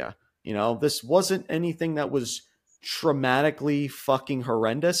freaking hear you. This wasn't anything that was traumatically fucking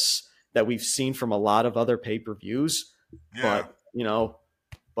horrendous that we've seen from a lot of other pay-per-views. Yeah. And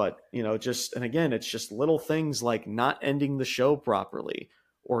again, it's just little things like not ending the show properly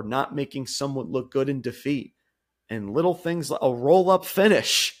or not making someone look good in defeat, and little things like a roll-up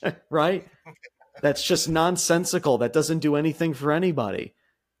finish, right? That's just nonsensical. That doesn't do anything for anybody.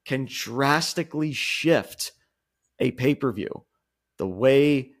 Can drastically shift a pay-per-view the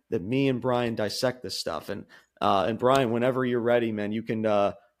way that me and Brian dissect this stuff. And Brian, whenever you're ready, man, you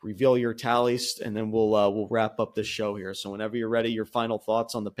can reveal your tallies, and then we'll wrap up this show here. So whenever you're ready, your final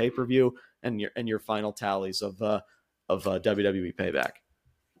thoughts on the pay-per-view and your final tallies of WWE Payback.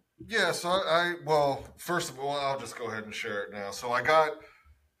 Yeah, so first of all, I'll just go ahead and share it now. So I got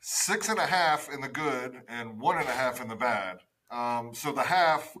 6.5 in the good and 1.5 in the bad. So the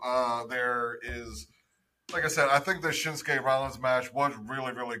half there is, like I said, I think the Shinsuke Rollins match was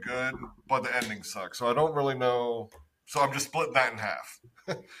really, really good, but the ending sucks. So I don't really know. So I'm just splitting that in half.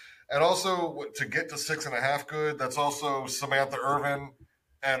 And also, to get to 6.5 good, that's also Samantha Irvin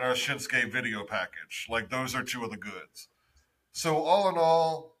and a Shinsuke video package. Like, those are two of the goods. So all in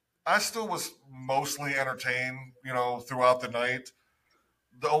all, I still was mostly entertained, throughout the night.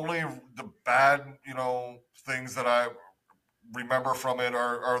 The bad, things that I remember from it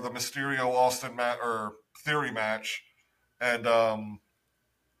are the Mysterio Austin Theory match, and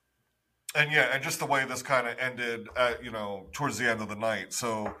just the way this kind of ended at, towards the end of the night.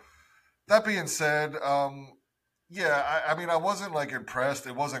 So that being said, I wasn't like impressed.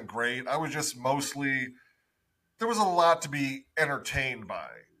 It wasn't great. I was just there was a lot to be entertained by.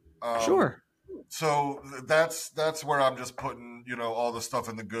 Sure. So that's where I'm just putting, all the stuff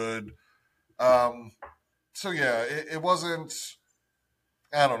in the good. It wasn't,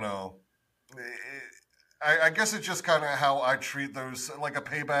 I don't know. I guess it's just kind of how I treat those, like a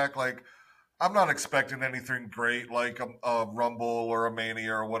Payback. Like, I'm not expecting anything great like a Rumble or a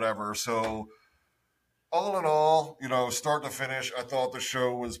Mania or whatever. So all in all, start to finish, I thought the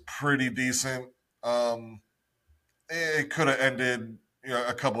show was pretty decent. It could have ended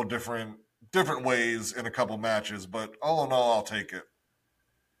a couple different ways in a couple matches, but all in all, I'll take it.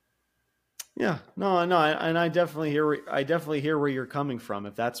 Yeah, no, and I definitely hear where you're coming from.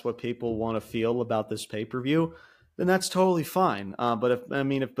 If that's what people want to feel about this pay-per-view, then that's totally fine. But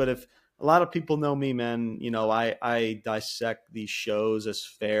if a lot of people know me, man, I dissect these shows as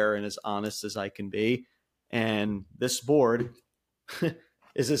fair and as honest as I can be, and this board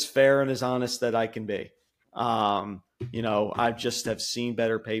is as fair and as honest that I can be. I just have seen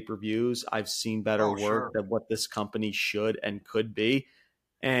better pay-per-views. I've seen better work than what this company should and could be.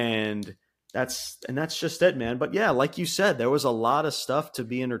 And that's just it, man. But yeah, like you said, there was a lot of stuff to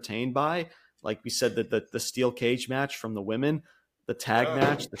be entertained by. Like we said, the steel cage match from the women, the tag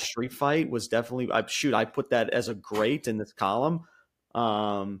match, the street fight was definitely, I put that as a great in this column.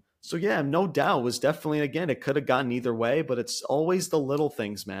 So yeah, no doubt, was definitely, again, it could have gone either way, but it's always the little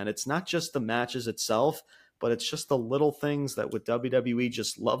things, man. It's not just the matches itself, but it's just the little things that what WWE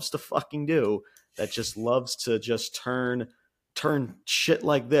just loves to fucking do, that just loves to just turn shit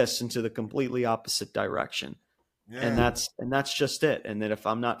like this into the completely opposite direction. Yeah. And that's just it. And then if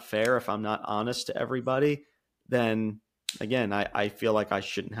I'm not fair, if I'm not honest to everybody, then again, I feel like I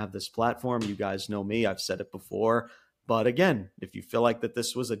shouldn't have this platform. You guys know me. I've said it before. But again, if you feel like that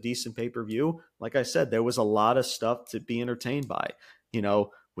this was a decent pay-per-view, like I said, there was a lot of stuff to be entertained by.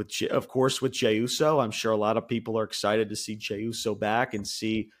 With Jey Uso, I'm sure a lot of people are excited to see Jey Uso back and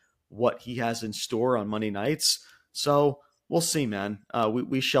see what he has in store on Monday nights. So we'll see, man.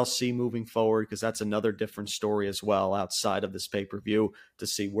 We shall see moving forward, because that's another different story as well outside of this pay-per-view, to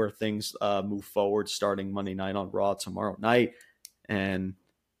see where things move forward starting Monday night on Raw tomorrow night. And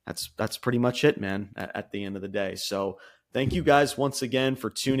that's pretty much it, man, at the end of the day. So thank you guys once again for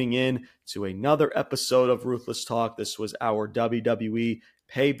tuning in to another episode of Ruthless Talk. This was our WWE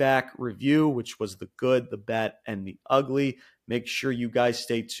Payback review, which was the good, the bad, and the ugly. Make sure you guys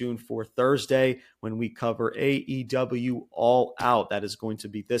stay tuned for Thursday when we cover AEW All Out. That is going to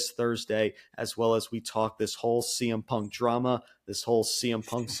be this Thursday, as well as we talk this whole CM Punk drama, this whole CM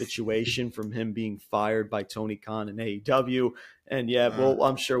Punk situation from him being fired by Tony Khan and AEW. And yeah,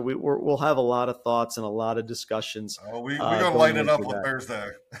 I'm sure we'll have a lot of thoughts and a lot of discussions. We're going to light it up on Thursday.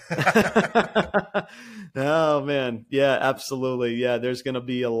 Oh, man. Yeah, absolutely. Yeah, there's going to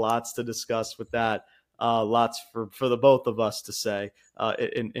be lots to discuss with that. Lots for the both of us to say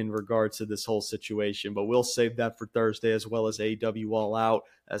in regard to this whole situation. But we'll save that for Thursday, as well as AEW All Out,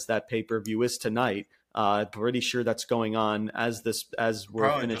 as that pay-per-view is tonight. I'm pretty sure that's going on as we're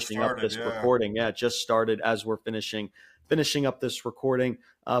Probably finishing up this recording. Yeah, it just started as we're finishing up this recording.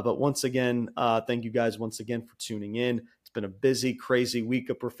 But once again, thank you guys once again for tuning in. It's been a busy, crazy week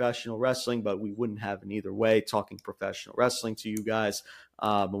of professional wrestling, but we wouldn't have it either way, talking professional wrestling to you guys.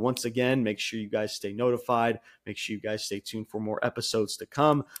 But once again, make sure you guys stay notified. Make sure you guys stay tuned for more episodes to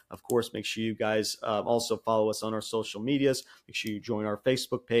come. Of course, make sure you guys also follow us on our social medias. Make sure you join our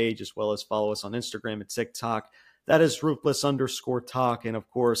Facebook page, as well as follow us on Instagram and TikTok. That is Ruthless_Talk. And of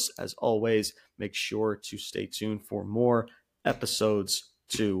course, as always, make sure to stay tuned for more episodes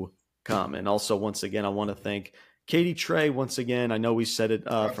to come. And also, once again, I want to thank Katie Trey once again. I know we said it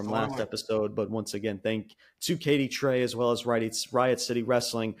from last episode, but once again, thank to Katie Trey, as well as Riot City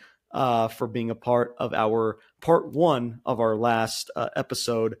Wrestling, for being a part of our part one of our last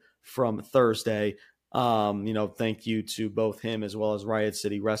episode from Thursday. Thank you to both him as well as Riot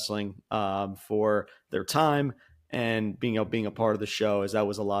City Wrestling for their time and being a part of the show, as that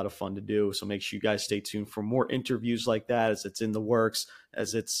was a lot of fun to do. So make sure you guys stay tuned for more interviews like that, as it's in the works,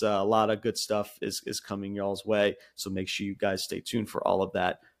 as it's a lot of good stuff is coming y'all's way. So make sure you guys stay tuned for all of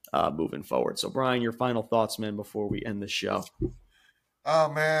that moving forward. So Brian, your final thoughts, man, before we end the show. Oh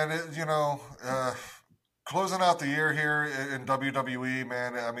man, closing out the year here in WWE,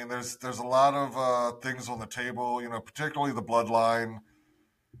 man. I mean, there's a lot of things on the table, particularly the Bloodline.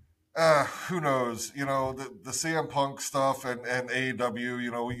 Who knows? The CM Punk stuff and AEW.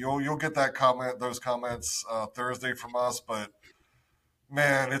 You'll get those comments Thursday from us. But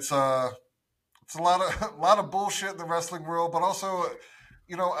man, it's a lot of bullshit in the wrestling world. But also,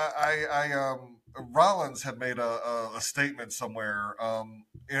 Rollins had made a statement somewhere. And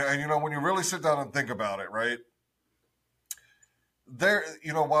when you really sit down and think about it, right?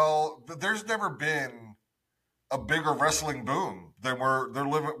 While there's never been a bigger wrestling boom than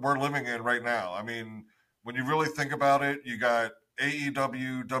we're living in right now. I mean, when you really think about it, you got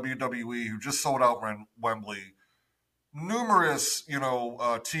AEW, WWE, who just sold out Wembley, numerous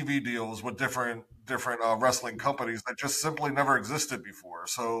TV deals with different wrestling companies that just simply never existed before.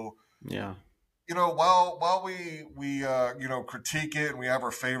 So yeah, while we critique it and we have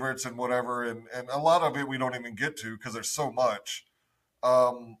our favorites and whatever, and a lot of it we don't even get to because there's so much.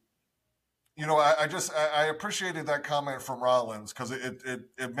 I appreciated that comment from Rollins, because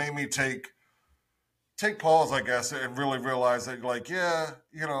it made me take pause, I guess, and really realize that,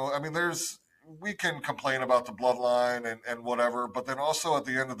 we can complain about the Bloodline and whatever, but then also at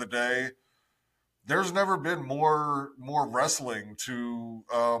the end of the day, there's never been more wrestling to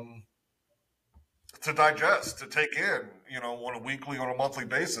digest, to take in, on a weekly, on a monthly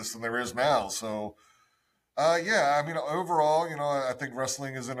basis than there is now. So, overall, I think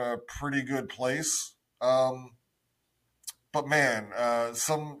wrestling is in a pretty good place. But man,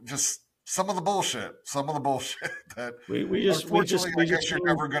 some of the bullshit that I guess you're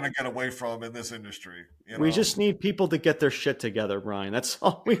never going to get away from in this industry. We just need people to get their shit together, Brian. That's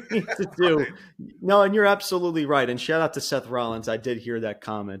all we need to do. No, and you're absolutely right. And shout out to Seth Rollins. I did hear that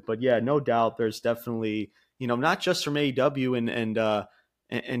comment, but yeah, no doubt there's definitely, not just from AEW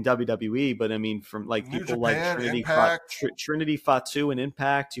and WWE, but I mean, from New people Japan, like Trinity Fatu and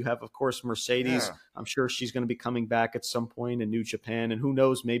Impact. You have, of course, Mercedes. Yeah. I'm sure she's going to be coming back at some point in New Japan, and who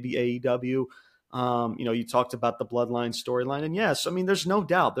knows, maybe AEW. You talked about the Bloodline storyline, and yes, I mean, there's no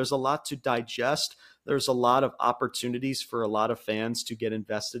doubt there's a lot to digest. There's a lot of opportunities for a lot of fans to get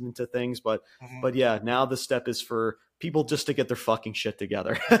invested into things, but yeah, now the step is for people just to get their fucking shit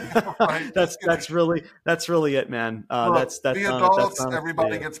together. Right. That's really it, man. That's the adults.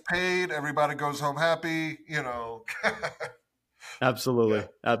 Everybody gets paid. Everybody goes home happy. Absolutely.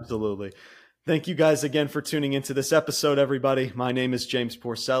 Thank you guys again for tuning into this episode, everybody. My name is James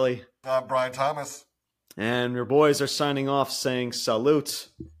Porcelli. I'm Brian Thomas. And your boys are signing off saying salute.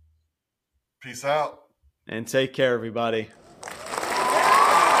 Peace out. And take care, everybody.